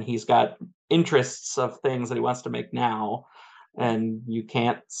 and he's got interests of things that he wants to make now, and you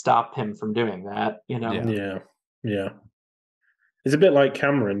can't stop him from doing that. Yeah. It's a bit like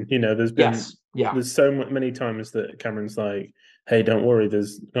Cameron. There's been there's so many times that Cameron's like, hey, don't worry,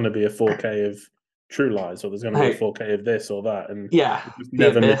 there's going to be a 4K of True Lies, or there's going to be a 4K of this or that, and it just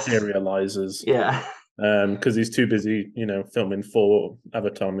never materializes. Because he's too busy, filming 4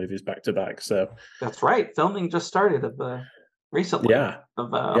 Avatar movies back to back. So that's right. Filming just started recently.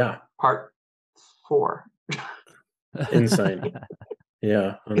 Of part 4. Insane.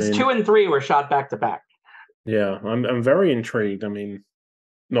 Yeah, because 2 and 3 were shot back to back. Yeah, I'm very intrigued. I mean,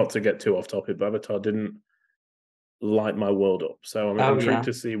 not to get too off topic, but Avatar didn't light my world up. So I'm intrigued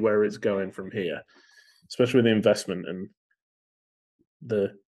to see where it's going from here, especially with the investment and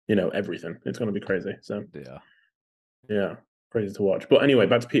the everything. It's going to be crazy. So yeah, crazy to watch. But anyway,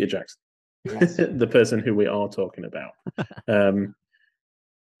 back to Peter Jackson, the person who we are talking about.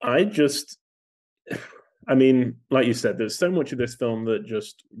 Like you said, there's so much of this film that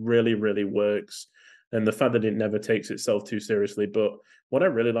just really, really works. And the fact that it never takes itself too seriously. But what I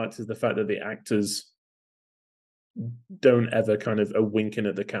really liked is the fact that the actors don't ever kind of are winking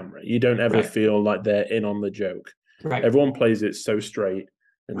at the camera. You don't ever feel like they're in on the joke. Right. Everyone plays it so straight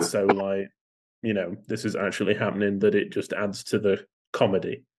and so like, this is actually happening, that it just adds to the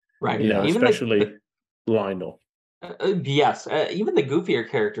comedy. Right. Especially Lionel. Yes. Even the goofier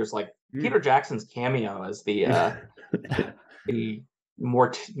characters, like Peter Jackson's cameo as the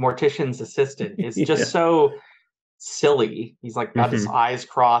mortician's assistant is just so silly. He's like got his eyes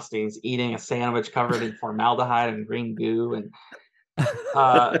crossed and he's eating a sandwich covered in formaldehyde and green goo, and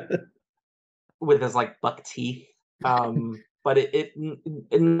with his like buck teeth. But it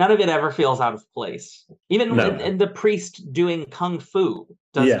none of it ever feels out of place. Even and the priest doing kung fu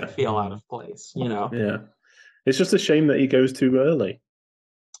doesn't feel out of place. Yeah, it's just a shame that he goes too early.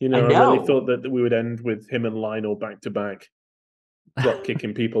 I really thought that we would end with him and Lionel back to back, drop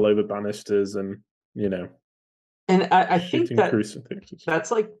kicking people over banisters, and And I think shooting that crucifixes.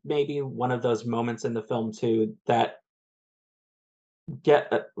 that's like maybe one of those moments in the film too that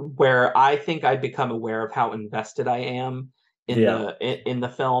get where I think I become aware of how invested I am in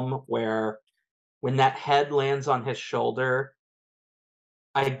the film, where when that head lands on his shoulder,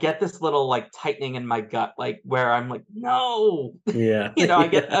 I get this little like tightening in my gut, like where I'm like, no, Yeah. I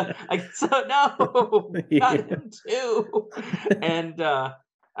get so no, not Yeah. him too, and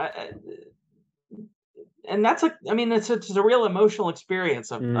and that's it's a real emotional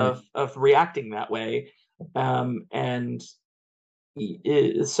experience of reacting that way, and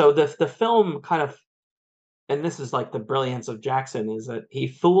so the film kind of, and this is like the brilliance of Jackson, is that he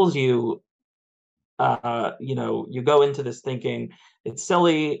fools you. You go into this thinking it's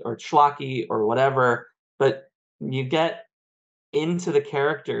silly or schlocky or whatever, but you get into the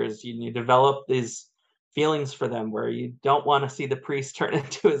characters, you develop these feelings for them where you don't want to see the priest turn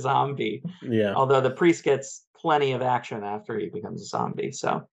into a zombie. Yeah. Although the priest gets plenty of action after he becomes a zombie.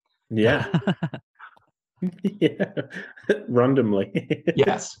 So Yeah. Yeah. Randomly.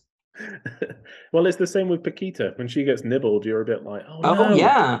 yes. Well, it's the same with Paquita. When she gets nibbled, you're a bit like, oh Oh no.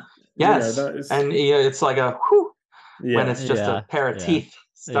 yeah. Yes. That is... And it's like a whew, when it's just Yeah. a pair of teeth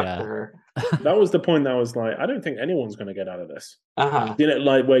stuck Yeah. to her. That was the point that I was like, I don't think anyone's going to get out of this. Uh-huh.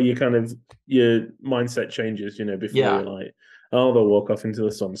 Like where you kind of, your mindset changes, before you're like, oh, they'll walk off into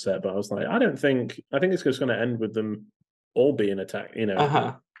the sunset. But I was like, I think it's just going to end with them all being attacked,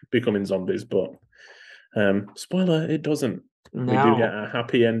 becoming zombies. But spoiler, it doesn't. No. We do get a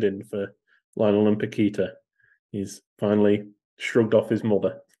happy ending for Lionel and Paquita. He's finally shrugged off his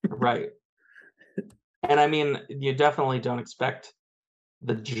mother. Right. And I mean, you definitely don't expect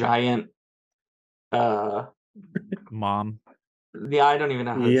the giant Mom. Yeah, I don't even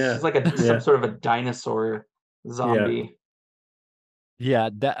know how it's like some sort of a dinosaur zombie. Yeah,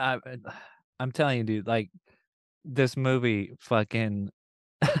 that I'm telling you, dude, like this movie fucking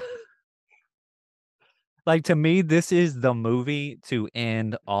like, to me, this is the movie to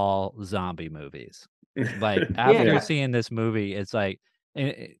end all zombie movies. Like, after seeing this movie, it's like,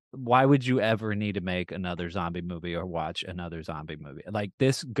 why would you ever need to make another zombie movie or watch another zombie movie? Like,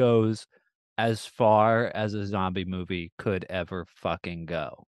 this goes as far as a zombie movie could ever fucking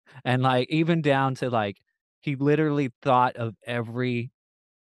go. And, like, even down to, like, he literally thought of every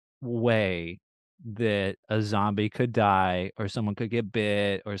way that a zombie could die or someone could get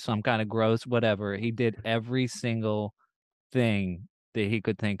bit or some kind of gross whatever. He did every single thing that he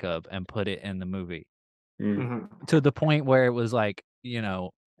could think of and put it in the movie. To the point where it was like,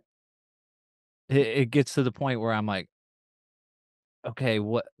 it gets to the point where I'm like, okay,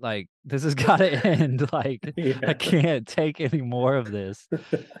 what, like, this has got to end. Like, I can't take any more of this.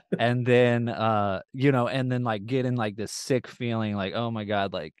 And then, and then like getting like this sick feeling like, oh my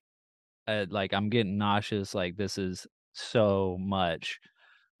God, like I'm getting nauseous. Like, this is so much.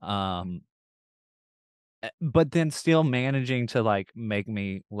 But then still managing to like make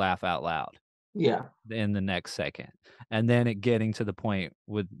me laugh out loud. Yeah. In the next second. And then it getting to the point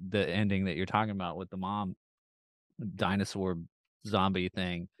with the ending that you're talking about with the mom dinosaur zombie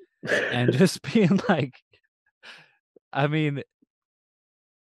thing. And just being like, I mean,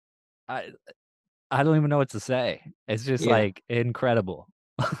 I don't even know what to say. It's just like incredible.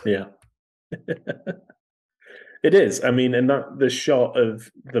 Yeah. It is. I mean, and that the shot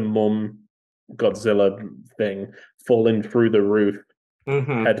of the mum Godzilla thing falling through the roof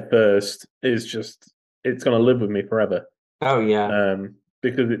head first is just, it's going to live with me forever. Oh yeah.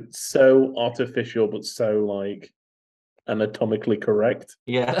 Because it's so artificial but so like anatomically correct.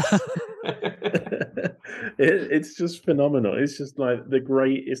 Yes. It's just phenomenal. It's just like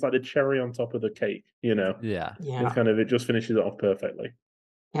it's like the cherry on top of the cake, Yeah. It just finishes it off perfectly.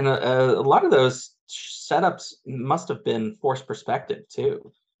 And a lot of those setups must have been forced perspective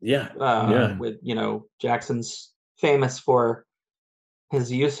too. Yeah. With Jackson's famous for his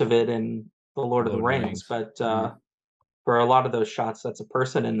use of it in The Lord of the Rings. But for a lot of those shots, that's a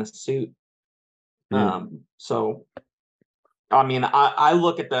person in the suit. So, I mean, I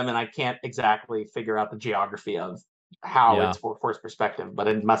look at them and I can't exactly figure out the geography of how it's for forced perspective, but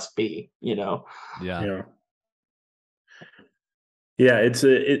it must be, Yeah. Yeah, there's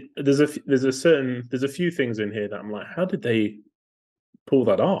a few things in here that I'm like, how did they pull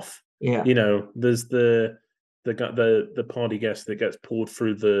that off? Yeah. There's the party guest that gets pulled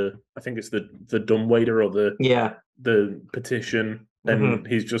through I think it's the dumbwaiter or the petition, and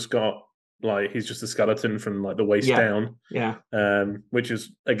he's just a skeleton from like the waist down. Yeah. Which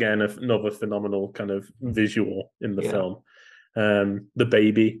is again another phenomenal kind of visual in the film. The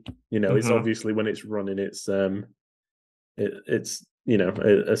baby, it's obviously when it's running, it's a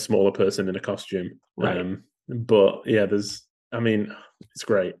smaller person in a costume. Right. But yeah, it's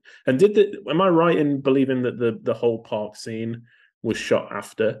great. And am I right in believing that the whole park scene was shot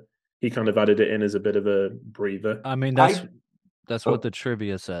after? He kind of added it in as a bit of a breather. I mean, that's what the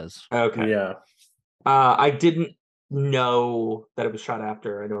trivia says. Okay. Yeah. I didn't know that it was shot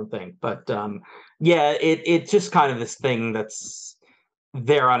after, I don't think. But yeah, it's just kind of this thing that's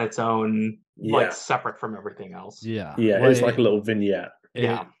there on its own, like separate from everything else. Yeah. Yeah, it's like a little vignette.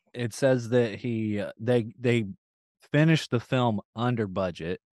 It says that they finished the film under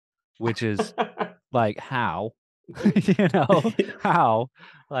budget, which is like how how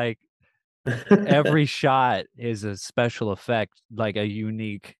like every shot is a special effect, like a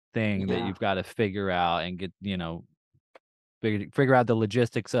unique thing that you've got to figure out and get figure out the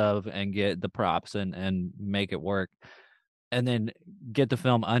logistics of and get the props and make it work, and then get the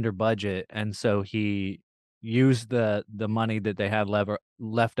film under budget. And so he used the money that they had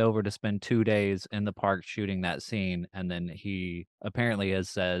left over to spend 2 days in the park shooting that scene, and then he apparently has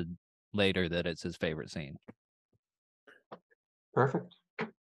said later that it's his favorite scene. Perfect.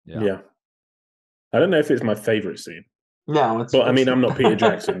 Yeah. I don't know if it's my favorite scene. No, but I mean, I'm not Peter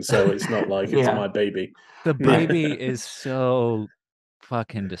Jackson, so it's not like it's my baby. The baby is so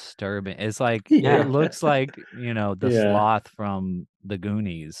fucking disturbing. It's like it looks like, the sloth from the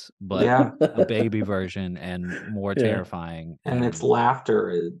Goonies, but a baby version and more terrifying. And its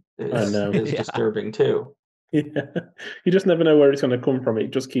laughter is disturbing too. Yeah. You just never know where it's going to come from.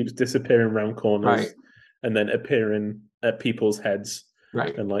 It just keeps disappearing around corners and then appearing at people's heads.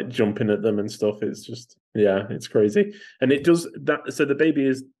 Right. And like jumping at them and stuff. It's just, it's crazy. And it does that. So the baby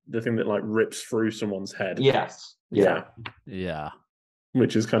is the thing that like rips through someone's head. Yes. Yeah.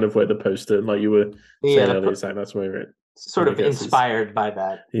 Which is kind of where the poster, like you were saying earlier, that's where it sort of inspired by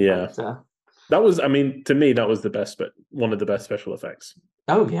that. Yeah. But, that was, I mean, to me, that was one of the best special effects.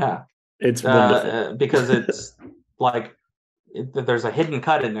 Oh yeah. It's wonderful. Because it's like there's a hidden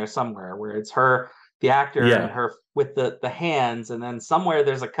cut in there somewhere where it's her, the actor, and her with the hands, and then somewhere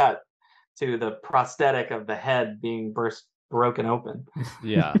there's a cut to the prosthetic of the head being broken open.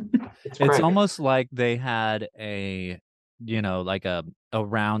 Yeah. It's almost like they had a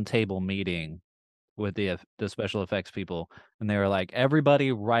round table meeting with the special effects people, and they were like,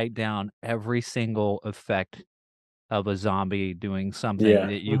 everybody write down every single effect of a zombie doing something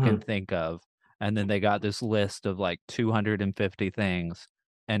that you can think of. And then they got this list of like 250 things.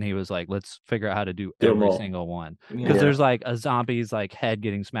 And he was like, let's figure out how to do every single one. Because there's like a zombie's like head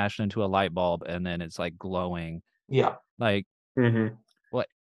getting smashed into a light bulb, and then it's like glowing. Yeah. Like, what?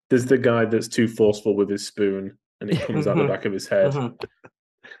 There's the guy that's too forceful with his spoon, and it comes out the back of his head.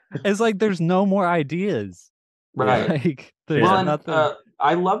 It's like there's no more ideas. Right. Like, there's nothing.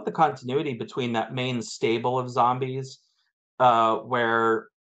 I love the continuity between that main stable of zombies, where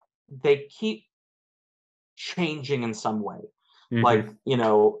they keep changing in some way. Like,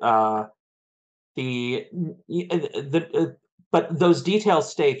 but those details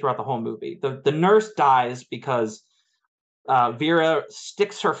stay throughout the whole movie. The nurse dies because Vera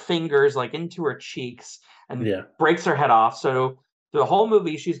sticks her fingers like into her cheeks and breaks her head off. So the whole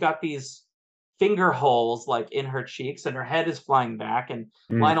movie, she's got these finger holes like in her cheeks, and her head is flying back, and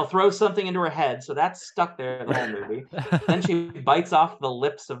Lionel throws something into her head, so that's stuck there the whole movie. Then she bites off the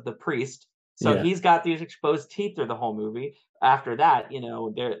lips of the priest, so he's got these exposed teeth through the whole movie. After that,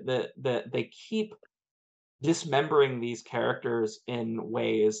 they keep dismembering these characters in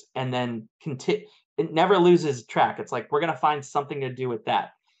ways, and then it never loses track. It's like, we're gonna find something to do with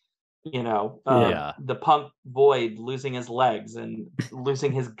that. The punk Void losing his legs and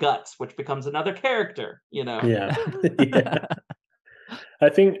losing his guts, which becomes another character. Yeah. I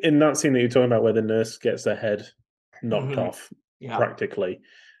think in that scene that you're talking about, where the nurse gets her head knocked off, practically,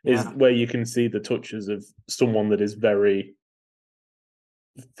 is where you can see the touches of someone that is very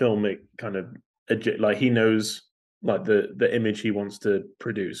filmic, kind of like he knows like the image he wants to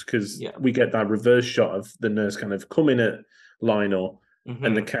produce, because we get that reverse shot of the nurse kind of coming at Lionel,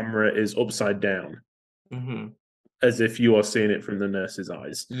 and the camera is upside down, as if you are seeing it from the nurse's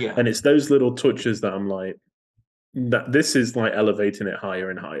eyes. And it's those little touches that I'm like, that this is like elevating it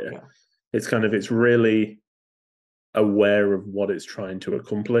higher and higher. It's really aware of what it's trying to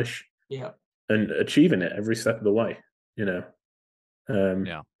accomplish, and achieving it every step of the way.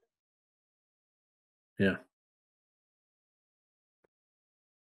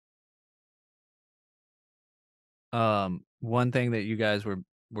 One thing that you guys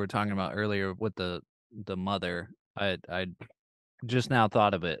were talking about earlier with the mother, I just now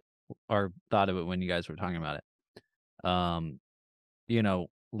thought of it when you guys were talking about it.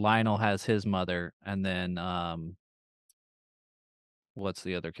 Lionel has his mother, and then what's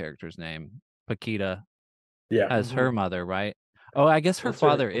the other character's name? Paquita Yeah. as her mother, right? Oh, I guess her That's right.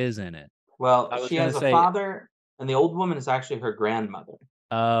 father is in it. Well, I was she gonna has a say- father, and the old woman is actually her grandmother.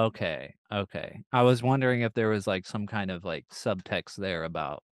 Okay. I was wondering if there was like some kind of like subtext there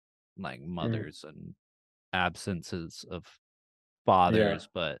about like mothers and absences of fathers,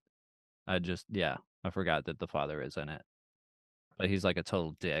 but I forgot that the father is in it. But he's like a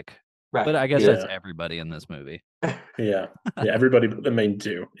total dick. Right. But I guess Yeah. that's everybody in this movie. Yeah. Everybody but the main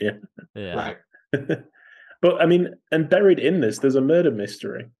two. Yeah. Yeah. Right. But I mean, and buried in this, there's a murder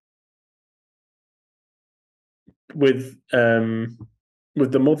mystery with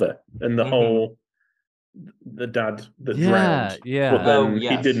the mother and the whole the dad that drowned. Yeah. But then Oh,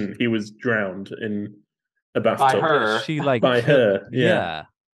 yes. he didn't. He was drowned in a By bathtub. her. She like By her. Yeah.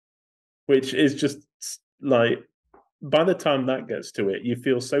 Which is just like, by the time that gets to it, you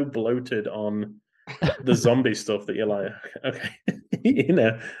feel so bloated on the zombie stuff that you're like, okay,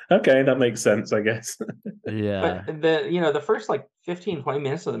 okay, that makes sense, I guess. Yeah. But the first like 15, 20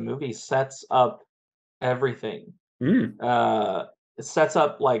 minutes of the movie sets up everything. It sets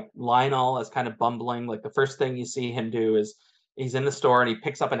up like Lionel as kind of bumbling. Like the first thing you see him do is he's in the store and he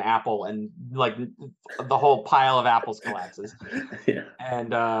picks up an apple and like the whole pile of apples collapses. Yeah.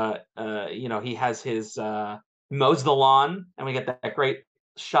 And he has his mows the lawn, and we get that great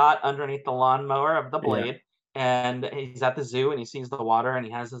shot underneath the lawnmower of the blade. And he's at the zoo and he sees the water and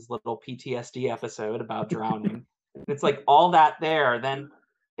he has his little PTSD episode about drowning. It's like all that there. Then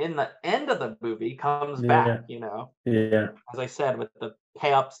in the end of the movie comes back, Yeah. as I said, with the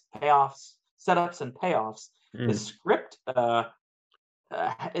payoffs, setups and payoffs. The script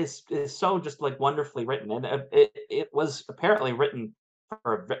is so just like wonderfully written, and it was apparently written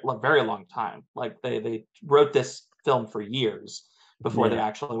for a very long time. Like they wrote this film for years before they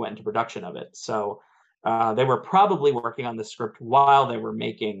actually went into production of it. So they were probably working on the script while they were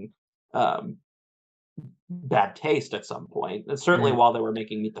making Bad Taste at some point, and certainly while they were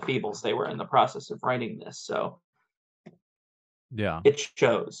making Meet the Feebles, they were in the process of writing this. So Yeah. it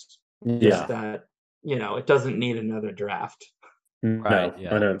shows Yeah. that it doesn't need another draft. Right,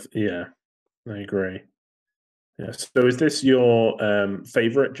 No, I don't. Yeah, I agree. Yeah. So, is this your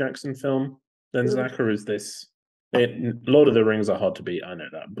favorite Jackson film, then, Zach, or is this? Lord of the Rings are hard to beat. I know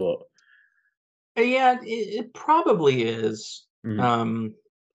that, but Yeah, it probably is.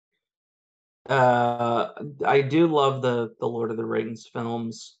 I do love the Lord of the Rings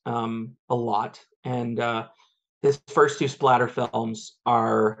films a lot, and his first two splatter films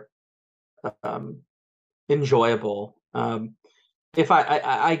are enjoyable. If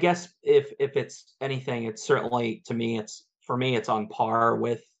I guess if it's anything, it's certainly, to me, it's on par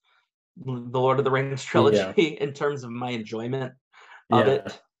with the Lord of the Rings trilogy in terms of my enjoyment of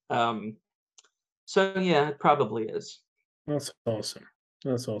it. So yeah, it probably is. That's awesome.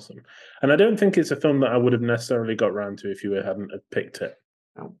 And I don't think it's a film that I would have necessarily got round to if you hadn't have picked it.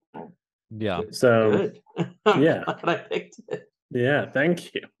 Oh, Yeah. So good. Yeah. Glad I picked it. Yeah,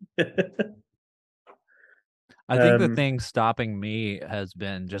 thank you. I think the thing stopping me has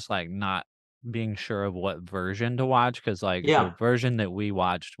been just like not being sure of what version to watch, because like the version that we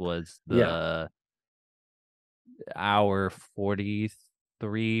watched was the hour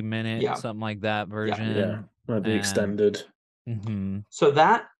 43 minute something like that version. Like the extended. So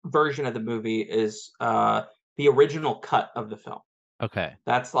that version of the movie is the original cut of the film. Okay.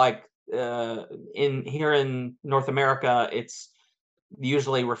 That's like in North America, it's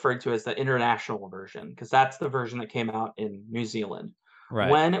usually referred to as the international version, because that's the version that came out in New Zealand. Right.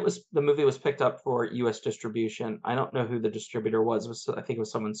 When the movie was picked up for U.S. distribution, I don't know who the distributor was. I think it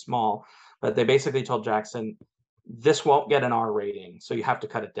was someone small, but they basically told Jackson, this won't get an R rating, so you have to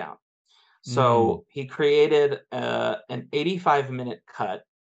cut it down. So he created an 85-minute cut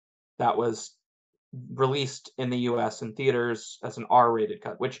that was released in the U.S. in theaters as an R-rated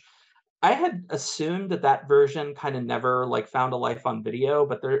cut, which I had assumed that version kind of never like found a life on video,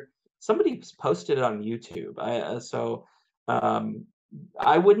 but somebody posted it on YouTube.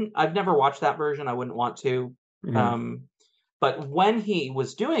 I've never watched that version. I wouldn't want to. But when he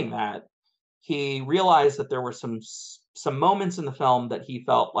was doing that, he realized that there were some moments in the film that he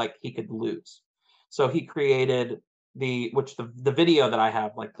felt like he could lose. So he created the video that I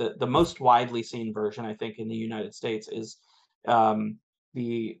have, like the most widely seen version, I think, in the United States is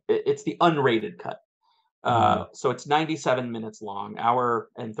it's the unrated cut. So it's 97 minutes long, hour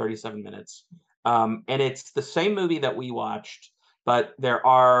and 37 minutes. And it's the same movie that we watched, but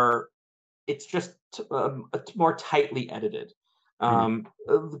it's just more tightly edited.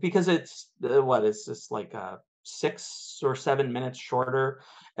 Because it's just like 6 or 7 minutes shorter,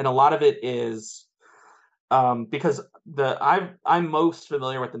 and a lot of it is because I'm most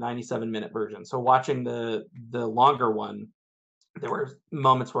familiar with the 97-minute version. So watching the longer one, there were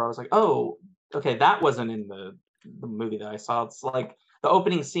moments where I was like, oh, okay, that wasn't in the movie that I saw. It's like the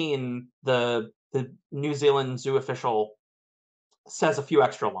opening scene, the New Zealand zoo official says a few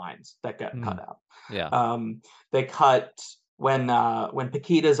extra lines that get cut out. Yeah. They cut when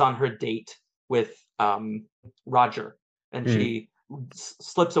Paquita's on her date with Roger, and she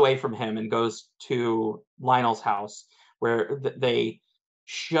slips away from him and goes to Lionel's house, where they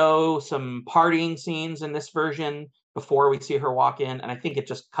show some partying scenes in this version before we see her walk in, and I think it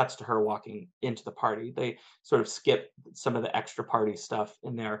just cuts to her walking into the party. They sort of skip some of the extra party stuff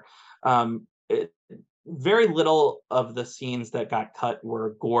in there. Very little of the scenes that got cut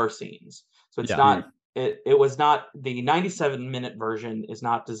were gore scenes, so it's not. It was not, the 97-minute version is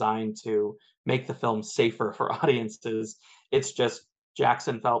not designed to make the film safer for audiences. It's just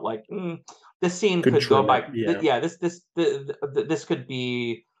Jackson felt like this scene could go by. This could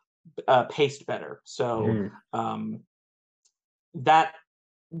be paced better. So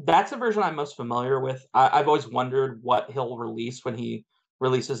that's a version I'm most familiar with. I've always wondered what he'll release when he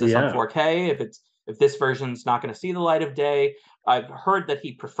releases this on 4K. If this version's not going to see the light of day. I've heard that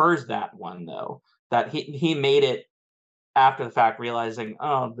he prefers that one, though. That he made it after the fact, realizing,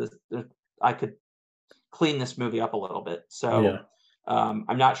 I could clean this movie up a little bit. So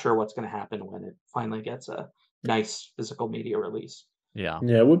I'm not sure what's going to happen when it finally gets a nice physical media release. Yeah,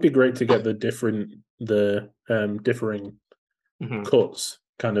 it would be great to get the differing cuts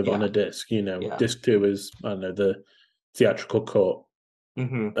kind of on a disc. Disc 2 is, I don't know, the theatrical cut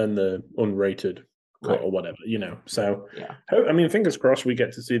and the unrated cut or whatever. So I mean, fingers crossed we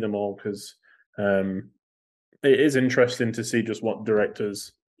get to see them all, because it is interesting to see just what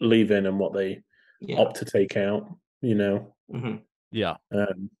directors leave in and what they opt to take out.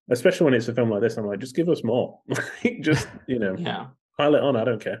 Especially when it's a film like this, I'm like, just give us more. Just pile it on. I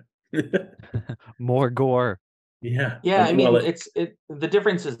don't care. More gore. Yeah. I mean, the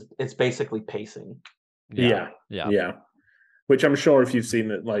difference is it's basically pacing. Yeah. Which I'm sure if you've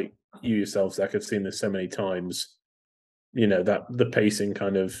seen it, like you yourself, Zach, have seen this so many times, that the pacing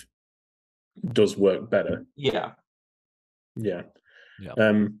kind of does work better. Yeah.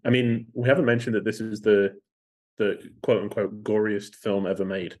 I mean, we haven't mentioned that this is the quote unquote goriest film ever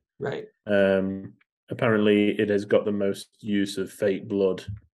made. Right. Apparently it has got the most use of fake blood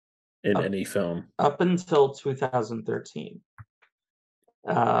in any film up until 2013.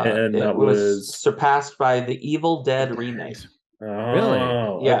 And it that was surpassed by the Evil Dead remake. Oh, really?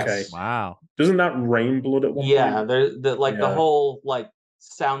 Yes. Okay. Wow. Doesn't that rain blood at one point? The whole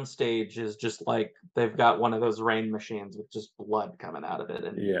soundstage is just like they've got one of those rain machines with just blood coming out of it,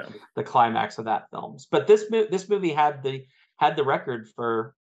 and the climax of that film. But this movie had the record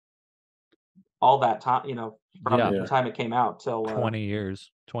for all that time, from the time it came out till 20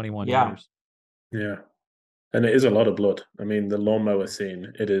 years, 21 years. Yeah. And it is a lot of blood. I mean, the lawnmower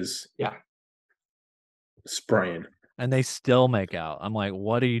scene, it is spraying. And they still make out. I'm like,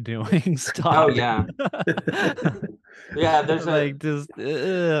 what are you doing? Stop. Oh yeah. There's a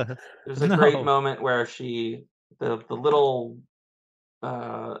great moment where the little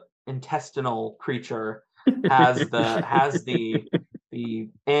intestinal creature has the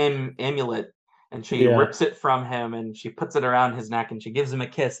amulet, and she rips it from him and she puts it around his neck and she gives him a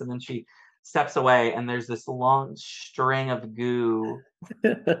kiss, and then she steps away and there's this long string of goo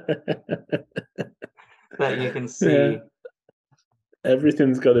that you can see.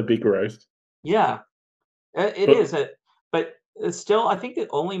 Everything's got to be gross. It is. But still, I think the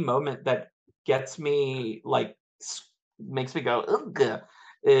only moment that gets me, makes me go ugh,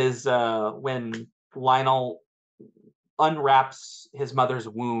 is when Lionel unwraps his mother's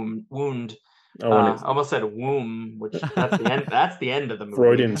wound. Almost said womb, which that's the end. That's the end of the movie.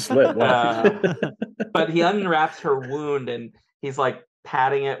 Freudian slip. But he unwraps her wound and he's like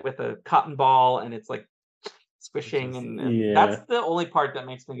patting it with a cotton ball, and it's like squishing, and that's the only part that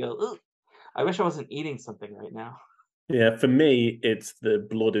makes me go, ugh. I wish I wasn't eating something right now. Yeah, for me, it's the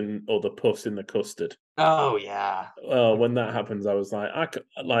blood or the pus in the custard. Oh yeah. Oh, when that happens, I was like,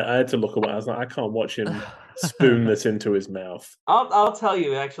 I had to look away. I was like, I can't watch him spoon this into his mouth. I'll tell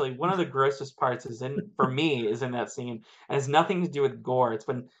you, actually, one of the grossest parts is in that scene. It has nothing to do with gore. It's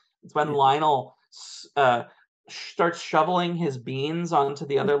when Lionel starts shoveling his beans onto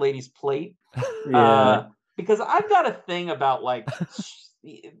the other lady's plate. Because I've got a thing about like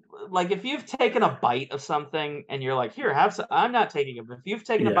if you've taken a bite of something and you're like, here, have some, I'm not taking it. But if you've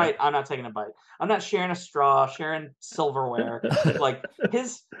taken a bite, I'm not taking a bite. I'm not sharing a straw, sharing silverware. Like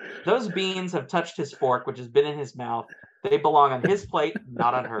those beans have touched his fork, which has been in his mouth. They belong on his plate,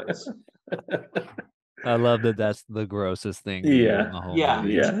 not on hers. I love that. That's the grossest thing to you in the whole Yeah.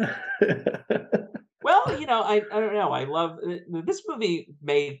 movie. Yeah. Well, I don't know. I love this movie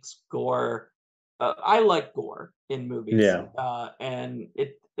makes gore. I like gore in movies, Yeah. and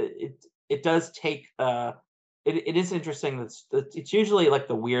it does take. It is interesting that it's usually like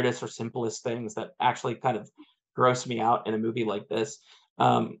the weirdest or simplest things that actually kind of gross me out in a movie like this.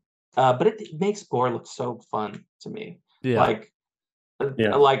 But it makes gore look so fun to me. Yeah. Like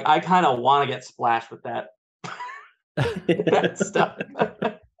I kind of want to get splashed with that that stuff.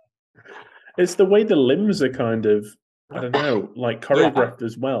 It's the way the limbs are kind of, I don't know, like choreographed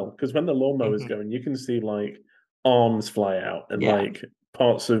as well. Because when the lawnmower's going, you can see like arms fly out and like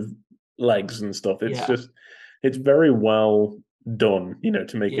parts of legs and stuff. It's just, it's very well done,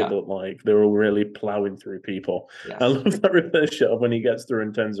 to make it look like they're all really plowing through people. I love that reverse shot of when he gets through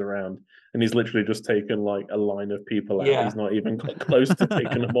and turns around and he's literally just taken like a line of people out. He's not even got close to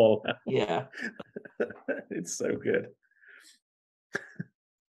taking them all out. Yeah. It's so good.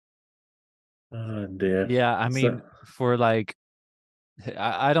 Oh dear. Yeah, I mean, for like,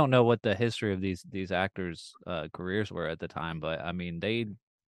 I don't know what the history of these actors' careers were at the time, but I mean,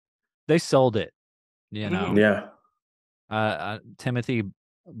 they sold it, Yeah. Timothy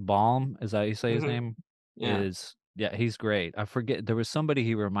Balm, is that how you say his name? Yeah. He's great. I forget, there was somebody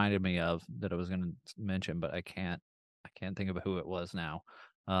he reminded me of that I was going to mention, but I can't think of who it was now.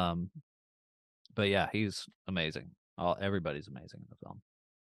 But yeah, he's amazing. Everybody's amazing in the film.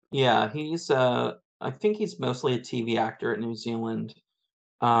 Yeah, he's I think he's mostly a TV actor in New Zealand.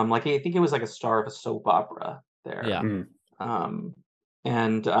 I think he was like a star of a soap opera there. Yeah.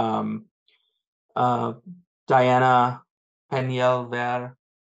 And Diana Penhel-Ver,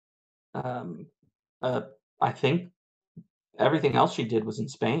 I think everything else she did was in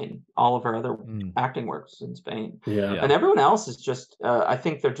Spain. All of her other acting works in Spain. Yeah. And everyone else is just I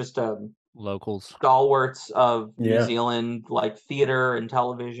think they're just locals, stalwarts of New Zealand, like theater and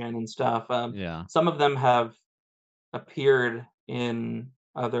television and stuff. Some of them have appeared in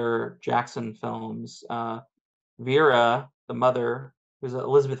other Jackson films. Vera, the mother, who's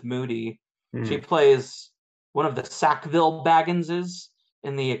Elizabeth Moody, she plays one of the Sackville Bagginses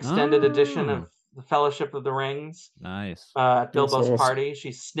in the extended edition of The Fellowship of the Rings. Nice. At Bilbo's party,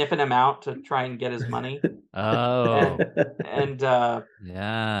 she's sniffing him out to try and get his money. Oh. and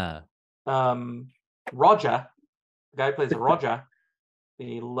yeah. Roger, the guy who plays Roger,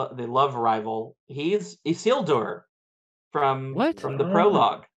 the love rival, he's Isildur from the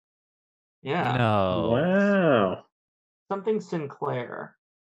prologue. Yeah. No. Wow. Something Sinclair.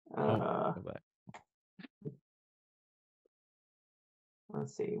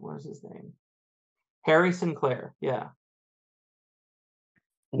 Let's see, what's his name? Harry Sinclair. Yeah.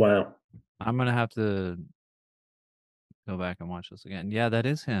 Wow. I'm gonna have to go back and watch this again. Yeah, that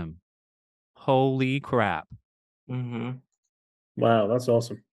is him. Holy crap. Mm-hmm. Wow, that's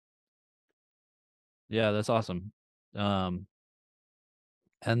awesome. Yeah, that's awesome. And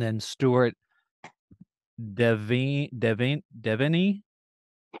then Stuart Devaney, is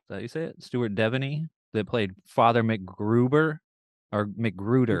that how you say it? Stuart Devaney, that played Father McGruber or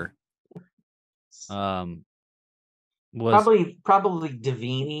McGruder. Was probably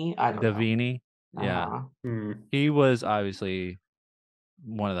Davini. I don't know. Davini. Yeah. He was obviously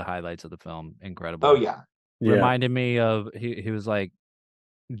one of the highlights of the film. Incredible. Oh yeah. Reminded me of he was like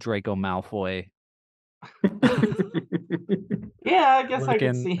Draco Malfoy. Yeah, I guess I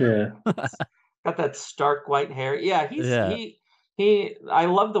can see. Yeah. Got that stark white hair. Yeah, he I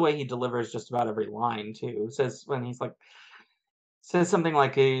love the way he delivers just about every line too. Says when he's like says something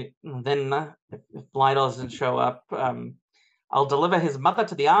like then if Lionel doesn't show up, I'll deliver his mother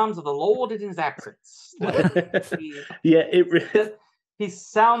to the arms of the Lord in his absence. He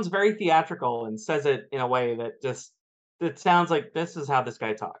sounds very theatrical and says it in a way that just it sounds like this is how this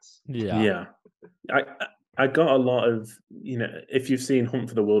guy talks. Yeah. I got a lot of, if you've seen Hunt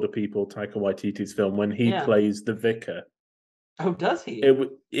for the Wilder People, Taika Waititi's film, when he plays the vicar. Oh, does he?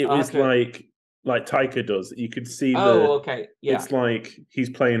 It was like Taika does. You could see okay. Yeah. It's like he's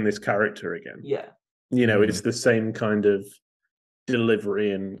playing this character again. Yeah. It's the same kind of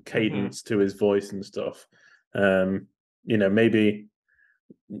delivery and cadence to his voice and stuff. Maybe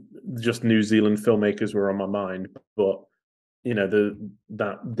just New Zealand filmmakers were on my mind, but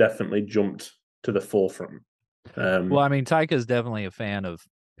that definitely jumped to the forefront. Well, I mean, Taika's definitely a fan of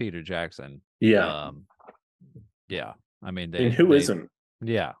Peter Jackson. Yeah. Yeah. I mean, who isn't?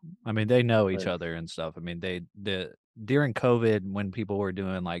 Yeah. I mean, they know each other and stuff. I mean, during COVID, when people were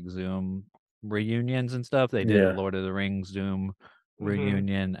doing like Zoom reunions and stuff, they did a Lord of the Rings Zoom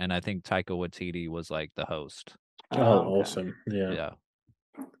reunion, and I think Taika Waititi was like the host. Oh, awesome. Yeah.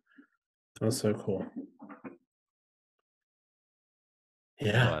 That's so cool.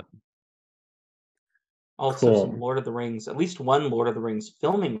 Yeah. But Also, Cool. some Lord of the Rings, at least one Lord of the Rings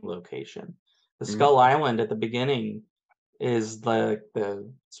filming location. The Skull Island at the beginning is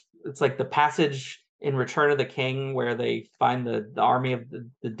it's like the passage in Return of the King where they find the army of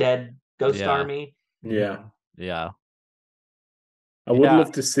the dead ghost army. Yeah. yeah. I would Yeah.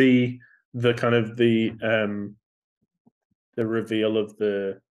 love to see the kind of the reveal of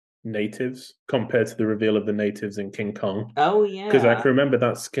the natives compared to the reveal of the natives in King Kong. Oh yeah. Because I can remember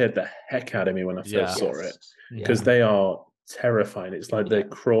that scared the heck out of me when I first saw it. Because they are terrifying. It's like they're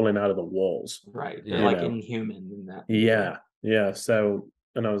crawling out of the walls. Right. They're like inhuman in that. Yeah. Yeah. So,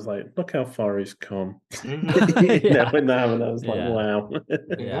 and I was like, look how far he's come. Mhm. You know, when that happened, I was like, wow.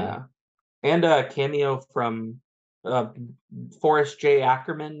 Yeah. And a cameo from Forrest J.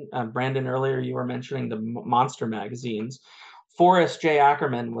 Ackerman. Brandon, earlier you were mentioning the monster magazines. Forrest J.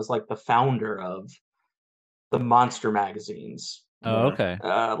 Ackerman was like the founder of the monster magazines. Oh, okay.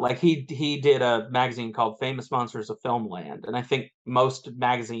 Like he did a magazine called Famous Monsters of Filmland, and I think most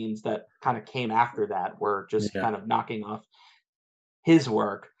magazines that kind of came after that were just kind of knocking off his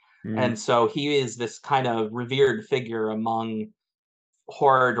work. And so he is this kind of revered figure among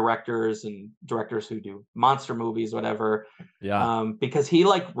horror directors and directors who do monster movies, whatever. Yeah. Because he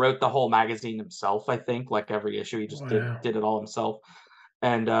like wrote the whole magazine himself, I think, like every issue he just did it all himself.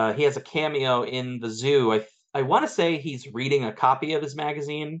 And he has a cameo in the zoo. I want to say he's reading a copy of his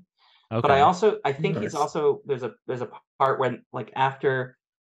magazine, but I think he's also there's a part when like after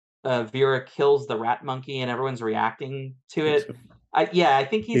Vera kills the rat monkey and everyone's reacting to it. I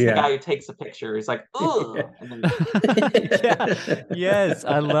think he's the guy who takes a picture. He's like, ugh. And then... Yes,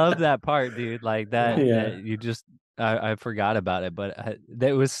 I love that part, dude. Like that. You just I forgot about it, but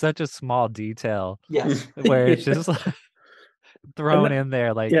that was such a small detail. Yes, where it's just like thrown in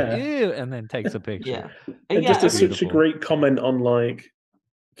there, like ew, and then takes a picture. And just such a great comment on like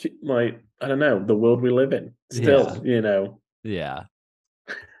I don't know, the world we live in. Still, you know. Yeah.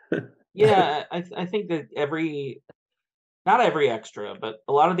 Yeah, I think that not every extra, but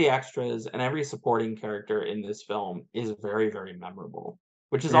a lot of the extras and every supporting character in this film is very, very memorable,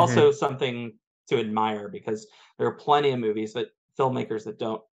 which is also something to admire because there are plenty of movies that filmmakers that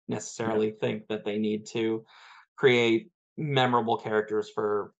don't necessarily think that they need to create memorable characters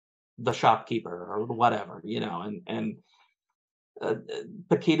for the shopkeeper or whatever, you know, and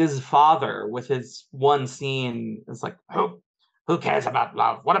Paquita's father with his one scene is like, who cares about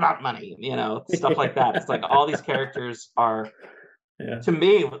love? What about money? You know, stuff like that. It's like all these characters are, to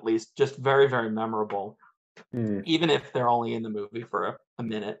me at least, just very, very memorable, even if they're only in the movie for a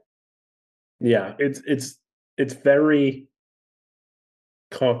minute. Yeah, it's very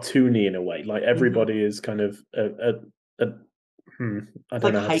cartoony in a way. Like everybody is kind of I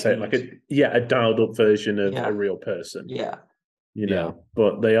don't know how to say it. Like a dialed up version of a real person. Yeah. You know,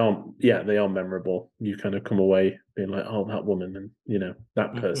 but they are memorable. You kind of come away being like, oh, that woman, and you know,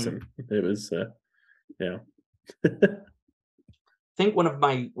 that person. It was, I think one of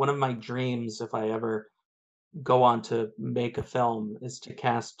my dreams, if I ever go on to make a film, is to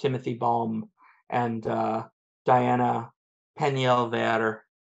cast Timothy Balm and Diana Peñalver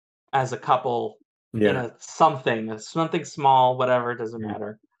as a couple in a something small, whatever, it doesn't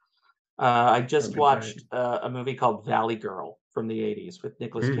matter. I just watched a movie called Valley Girl from the 80s with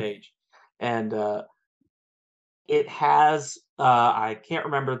Nicolas Cage, and it has I can't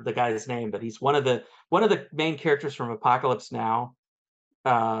remember the guy's name, but he's one of the main characters from Apocalypse Now,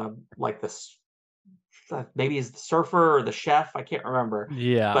 like this. Maybe he's the surfer or the chef. I can't remember.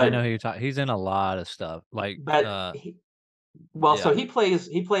 Yeah, but I know who you're talking. He's in a lot of stuff. Like, so he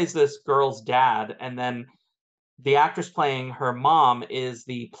plays this girl's dad, and then the actress playing her mom is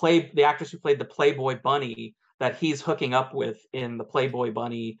the actress who played the Playboy Bunny that he's hooking up with in the Playboy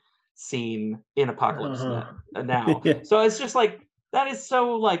Bunny scene in Apocalypse Now. So it's just like that is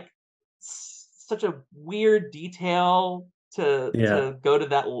so like such a weird detail to go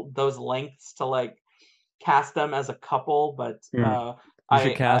to those lengths to like cast them as a couple, but you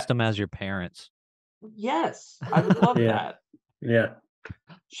should cast them as your parents. Yes, I would love that. Yeah,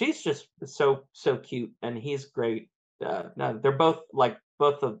 she's just so cute, and he's great. No, they're both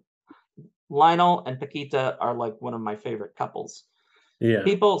the Lionel and Paquita are like one of my favorite couples. Yeah,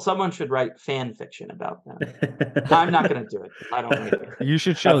 someone should write fan fiction about them. I'm not going to do it. I don't like it. You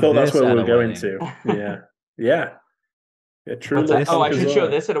should show. I thought this that's where we're going to. Yeah. True. I should show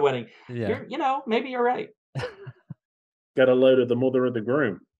this at a wedding. Yeah. Maybe you're right. Get a load of the mother of the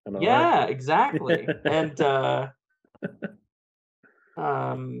groom. Yeah, exactly. And the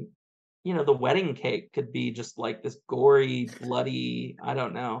wedding cake could be just like this gory, bloody, I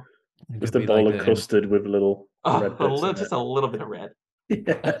don't know. It Just could a be like bowl of custard with little red bits in just a little bit of red. it.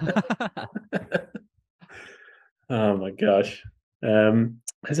 Yeah. Oh my gosh.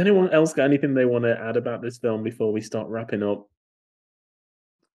 Has anyone else got anything they want to add about this film before we start wrapping up?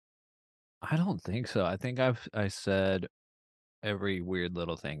 I don't think so. I think I said every weird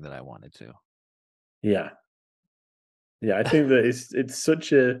little thing that I wanted to. Yeah. Yeah, I think that it's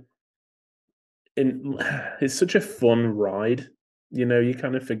such a fun ride. You know, you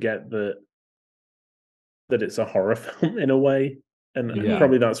kind of forget that it's a horror film in a way. And Yeah.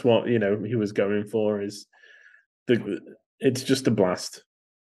 probably that's what, he was going for is it's just a blast.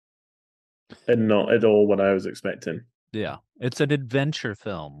 And not at all what I was expecting. Yeah. It's an adventure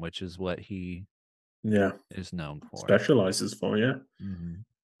film, which is what he Yeah. is known for. Specializes for, yeah. Mhm.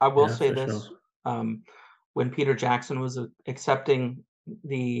 I will Yeah, say for this. sure. When Peter Jackson was accepting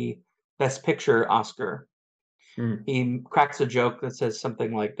the Best Picture Oscar, he cracks a joke that says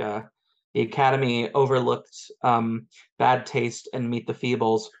something like, the Academy overlooked Bad Taste and Meet the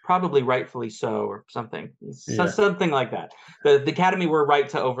Feebles, probably rightfully so, or something. Yeah. Something like that. The Academy were right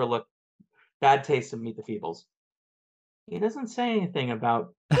to overlook Bad Taste and Meet the Feebles. He doesn't say anything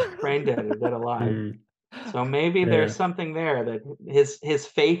about Brain Dead or Dead Alive. So maybe there's something there that his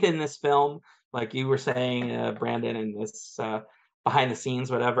faith in this film, like you were saying, Brandon, and this behind the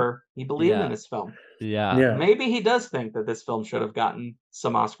scenes, whatever, he believed in this film. Yeah. Maybe he does think that this film should have gotten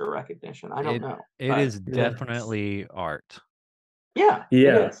some Oscar recognition. I don't know. It is definitely art. Yeah.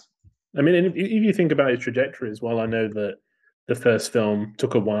 Yeah. It is. I mean, if you think about his trajectory as well, I know that the first film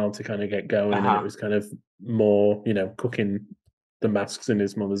took a while to kind of get going, and it was kind of more, cooking the masks in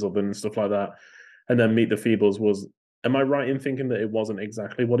his mother's oven and stuff like that. And then Meet the Feebles was, am I right in thinking that it wasn't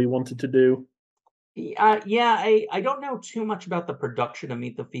exactly what he wanted to do? I don't know too much about the production of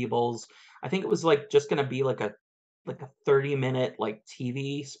Meet the Feebles. I think it was just going to be like a 30-minute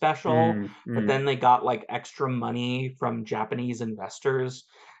TV special, but then they got extra money from Japanese investors,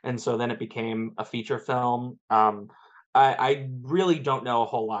 and so then it became a feature film. I really don't know a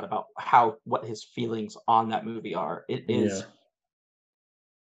whole lot about what his feelings on that movie are. It is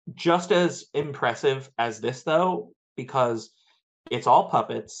just as impressive as this, though, because it's all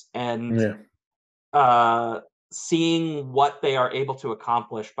puppets, and seeing what they are able to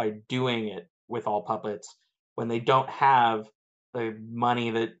accomplish by doing it with all puppets when they don't have the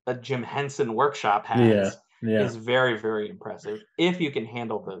money that Jim Henson Workshop has is very, very impressive if you can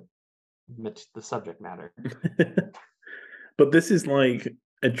handle the subject matter. But this is like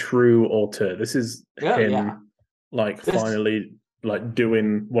a true auteur. This is him finally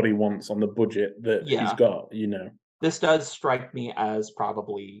doing what he wants on the budget that he's got, This does strike me as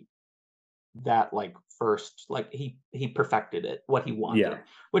probably that first he perfected it, what he wanted,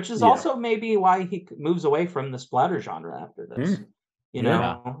 which is also maybe why he moves away from the splatter genre after this. He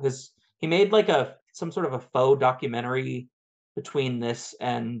made some sort of a faux documentary between this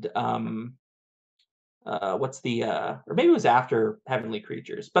and or maybe it was after Heavenly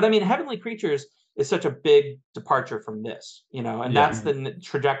Creatures, but I mean Heavenly Creatures is such a big departure from this, and that's the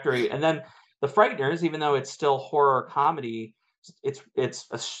trajectory. And then The Frighteners, even though it's still horror comedy, it's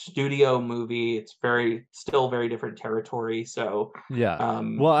a studio movie. It's still very different territory. So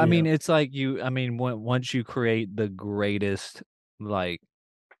well, I mean, it's once you create the greatest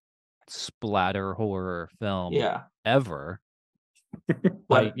splatter horror film ever,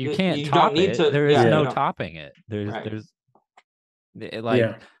 you can't top it. There is no topping it.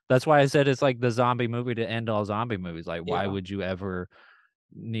 That's why I said it's like the zombie movie to end all zombie movies. Why would you ever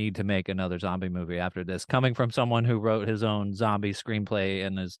need to make another zombie movie after this? Coming from someone who wrote his own zombie screenplay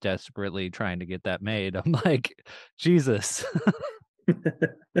and is desperately trying to get that made, I'm like, Jesus.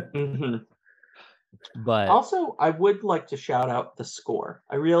 But also, I would like to shout out the score.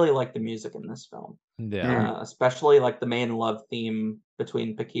 I really like the music in this film. Especially the main love theme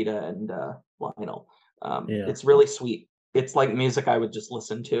between Paquita and Lionel. It's really sweet. It's like music I would just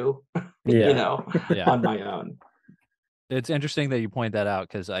listen to, on my own. It's interesting that you point that out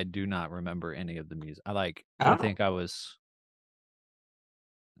because I do not remember any of the music. I think I was,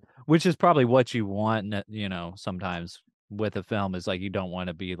 which is probably what you want, sometimes with a film is you don't want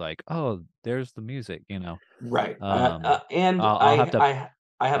to be oh, there's the music, Right. And I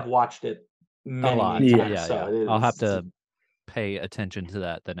have watched it many times. So I'll have to pay attention to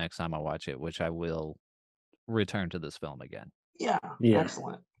that the next time I watch it, which I will return to this film again. Yeah.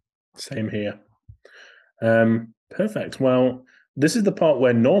 Excellent. Same here. Perfect. Well, this is the part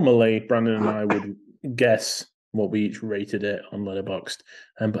where normally Brandon and I would guess what we each rated it on Letterboxd.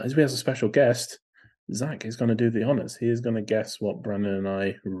 But as we have a special guest, Zach is going to do the honors. He is going to guess what Brandon and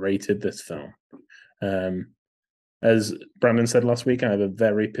I rated this film. as Brandon said last week, I have a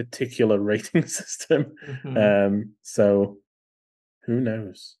very particular rating system. So who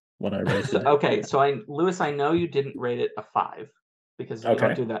knows what I rated it. Okay, so Lewis, I know you didn't rate it a 5 because you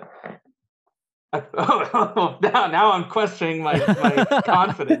don't do that. Now I'm questioning my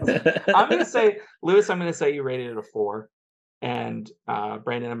confidence. I'm going to say, Lewis, I'm going to say you rated it a 4. And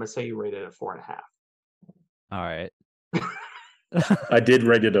Brandon, I'm going to say you rated it a 4.5. All right. I did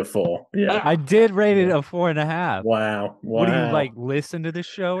rate it a 4. Yeah, I did rate it a 4.5. Wow. What do you like? Listen to the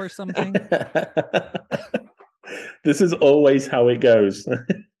show or something? This is always how it goes.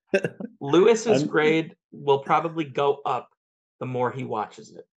 Lewis's grade will probably go up the more he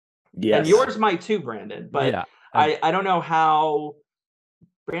watches it. Yes. And yours might too, Brandon. But yeah, I don't know how,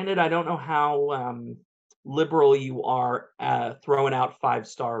 Brandon, I don't know how liberal you are throwing out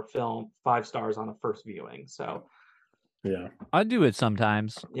 5-star film, 5 stars on a first viewing. So yeah, I do it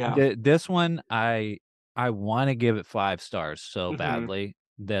sometimes. Yeah. This one, I want to give it 5 stars so badly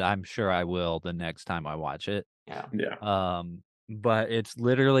that I'm sure I will the next time I watch it. Yeah. But it's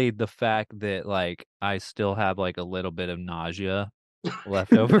literally the fact that like I still have like a little bit of nausea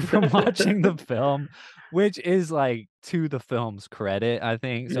left over from watching the film, which is like to the film's credit, I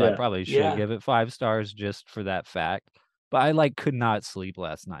think. So I probably should give it 5 stars just for that fact. But I like could not sleep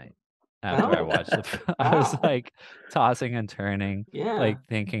last night after I watched the film. I was like tossing and turning, like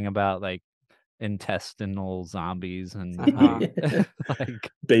thinking about like intestinal zombies and like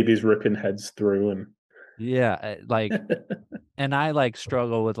babies ripping heads through and like and I like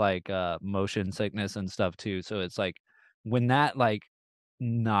struggle with like motion sickness and stuff too. So it's like when that like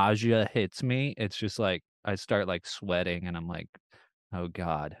nausea hits me, it's just like I start like sweating and I'm like, oh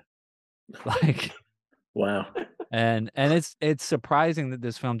God. Like wow. And it's surprising that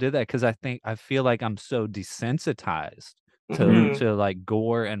this film did that because I feel like I'm so desensitized to like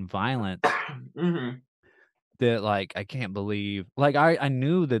gore and violence that like I can't believe like I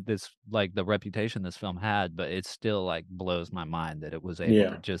knew that this like the reputation this film had, but it still like blows my mind that it was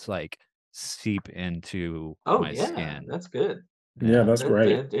able to just like seep into my skin. That's good. Yeah, that's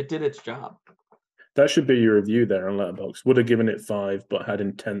great. It did its job. That should be your review there on Letterboxd. Would have given it 5, but had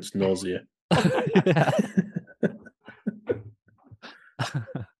intense nausea.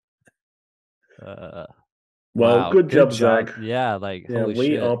 Well, wow, good job, Zach. Yeah, like holy we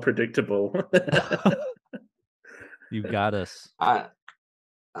shit. are predictable. You got us. I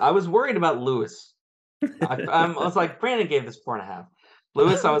was worried about Lewis. I was like, Brandon gave this 4.5.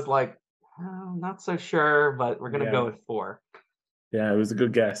 Lewis, I was like, oh, not so sure, but we're gonna go with 4. Yeah, it was a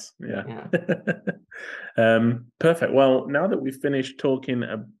good guess. Yeah. Perfect. Well, now that we've finished talking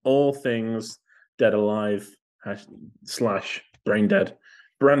all things Dead Alive / Brain Dead,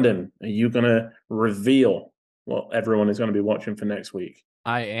 Brandon, are you gonna reveal what everyone is going to be watching for next week?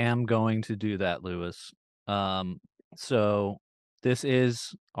 I am going to do that, Lewis. So this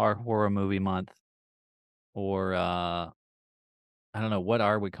is our horror movie month, or I don't know, what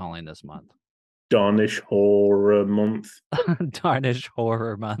are we calling this month? Darnish Horror Month. Darnish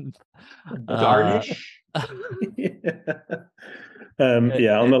Horror Month. Darnish? On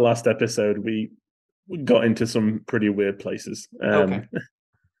the last episode, we got into some pretty weird places. Okay.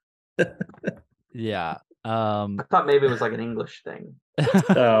 Yeah. I thought maybe it was like an English thing.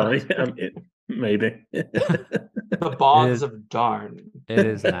 Maybe. The Bogs of Darn. It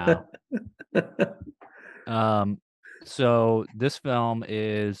is now. So this film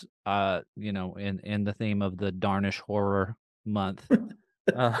is in the theme of the Darnish Horror Month.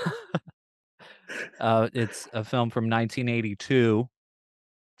 It's a film from 1982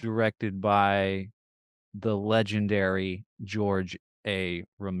 directed by the legendary George A.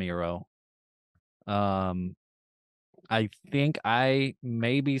 Romero. I think I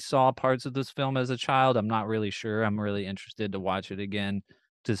maybe saw parts of this film as a child. I'm not really sure. I'm really interested to watch it again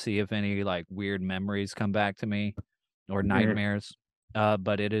to see if any like weird memories come back to me or nightmares.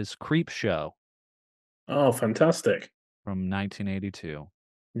 But it is Creepshow. Oh, fantastic. From 1982.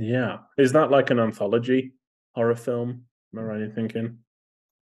 Yeah. Is that like an anthology horror film? Am I right in thinking?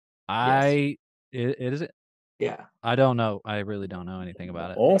 It is it? Yeah. I don't know. I really don't know anything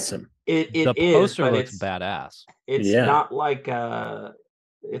about it. Awesome. The poster looks badass. It's not like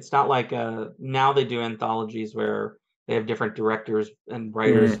now they do anthologies where they have different directors and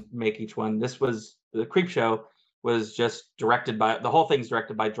writers make each one. The Creepshow was just the whole thing's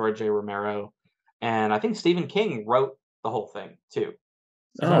directed by George A. Romero, and I think Stephen King wrote the whole thing too.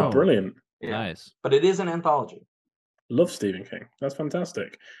 So, brilliant. Yeah. Nice. But it is an anthology. Love Stephen King. That's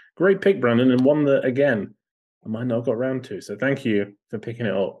fantastic. Great pick, Brandon, and one that again I might not have got around to. So thank you for picking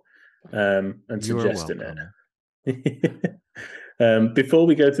it up and suggesting it. Before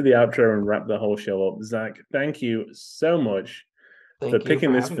we go to the outro and wrap the whole show up, Zach, thank you so much for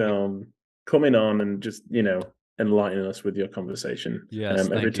picking this film, coming on and just, enlightening us with your conversation. Yes,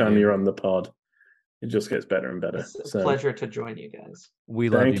 every time you're on the pod, it just gets better and better. It's a pleasure to join you guys. We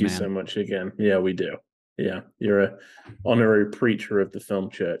love you, Thank you so much again. Yeah, we do. Yeah, you're a honorary preacher of the film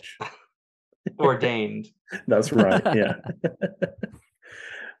church. Ordained. That's right, yeah.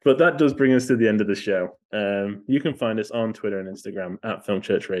 But that does bring us to the end of the show. You can find us on Twitter and Instagram at Film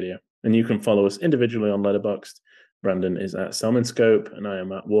Church Radio, and you can follow us individually on Letterboxd. Brandon is at Salmonscope, and I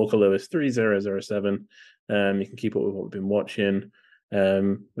am at Walker Lewis 3007. You can keep up with what we've been watching.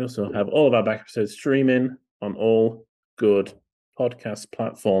 We also have all of our back episodes streaming on all good podcast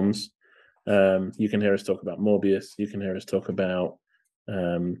platforms. You can hear us talk about Morbius. You can hear us talk about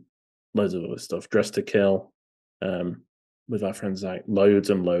loads of other stuff. Dress to Kill. With our friend Zach, loads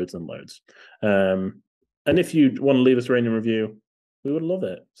and loads and loads. And if you want to leave us a rating review, we would love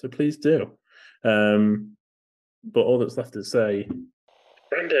it. So please do. But all that's left to say,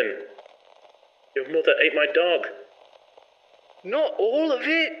 Brandon, your mother ate my dog. Not all of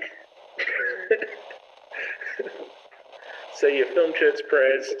it. Say your Film Church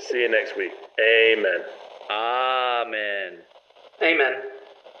prayers. See you next week. Amen. Amen. Amen.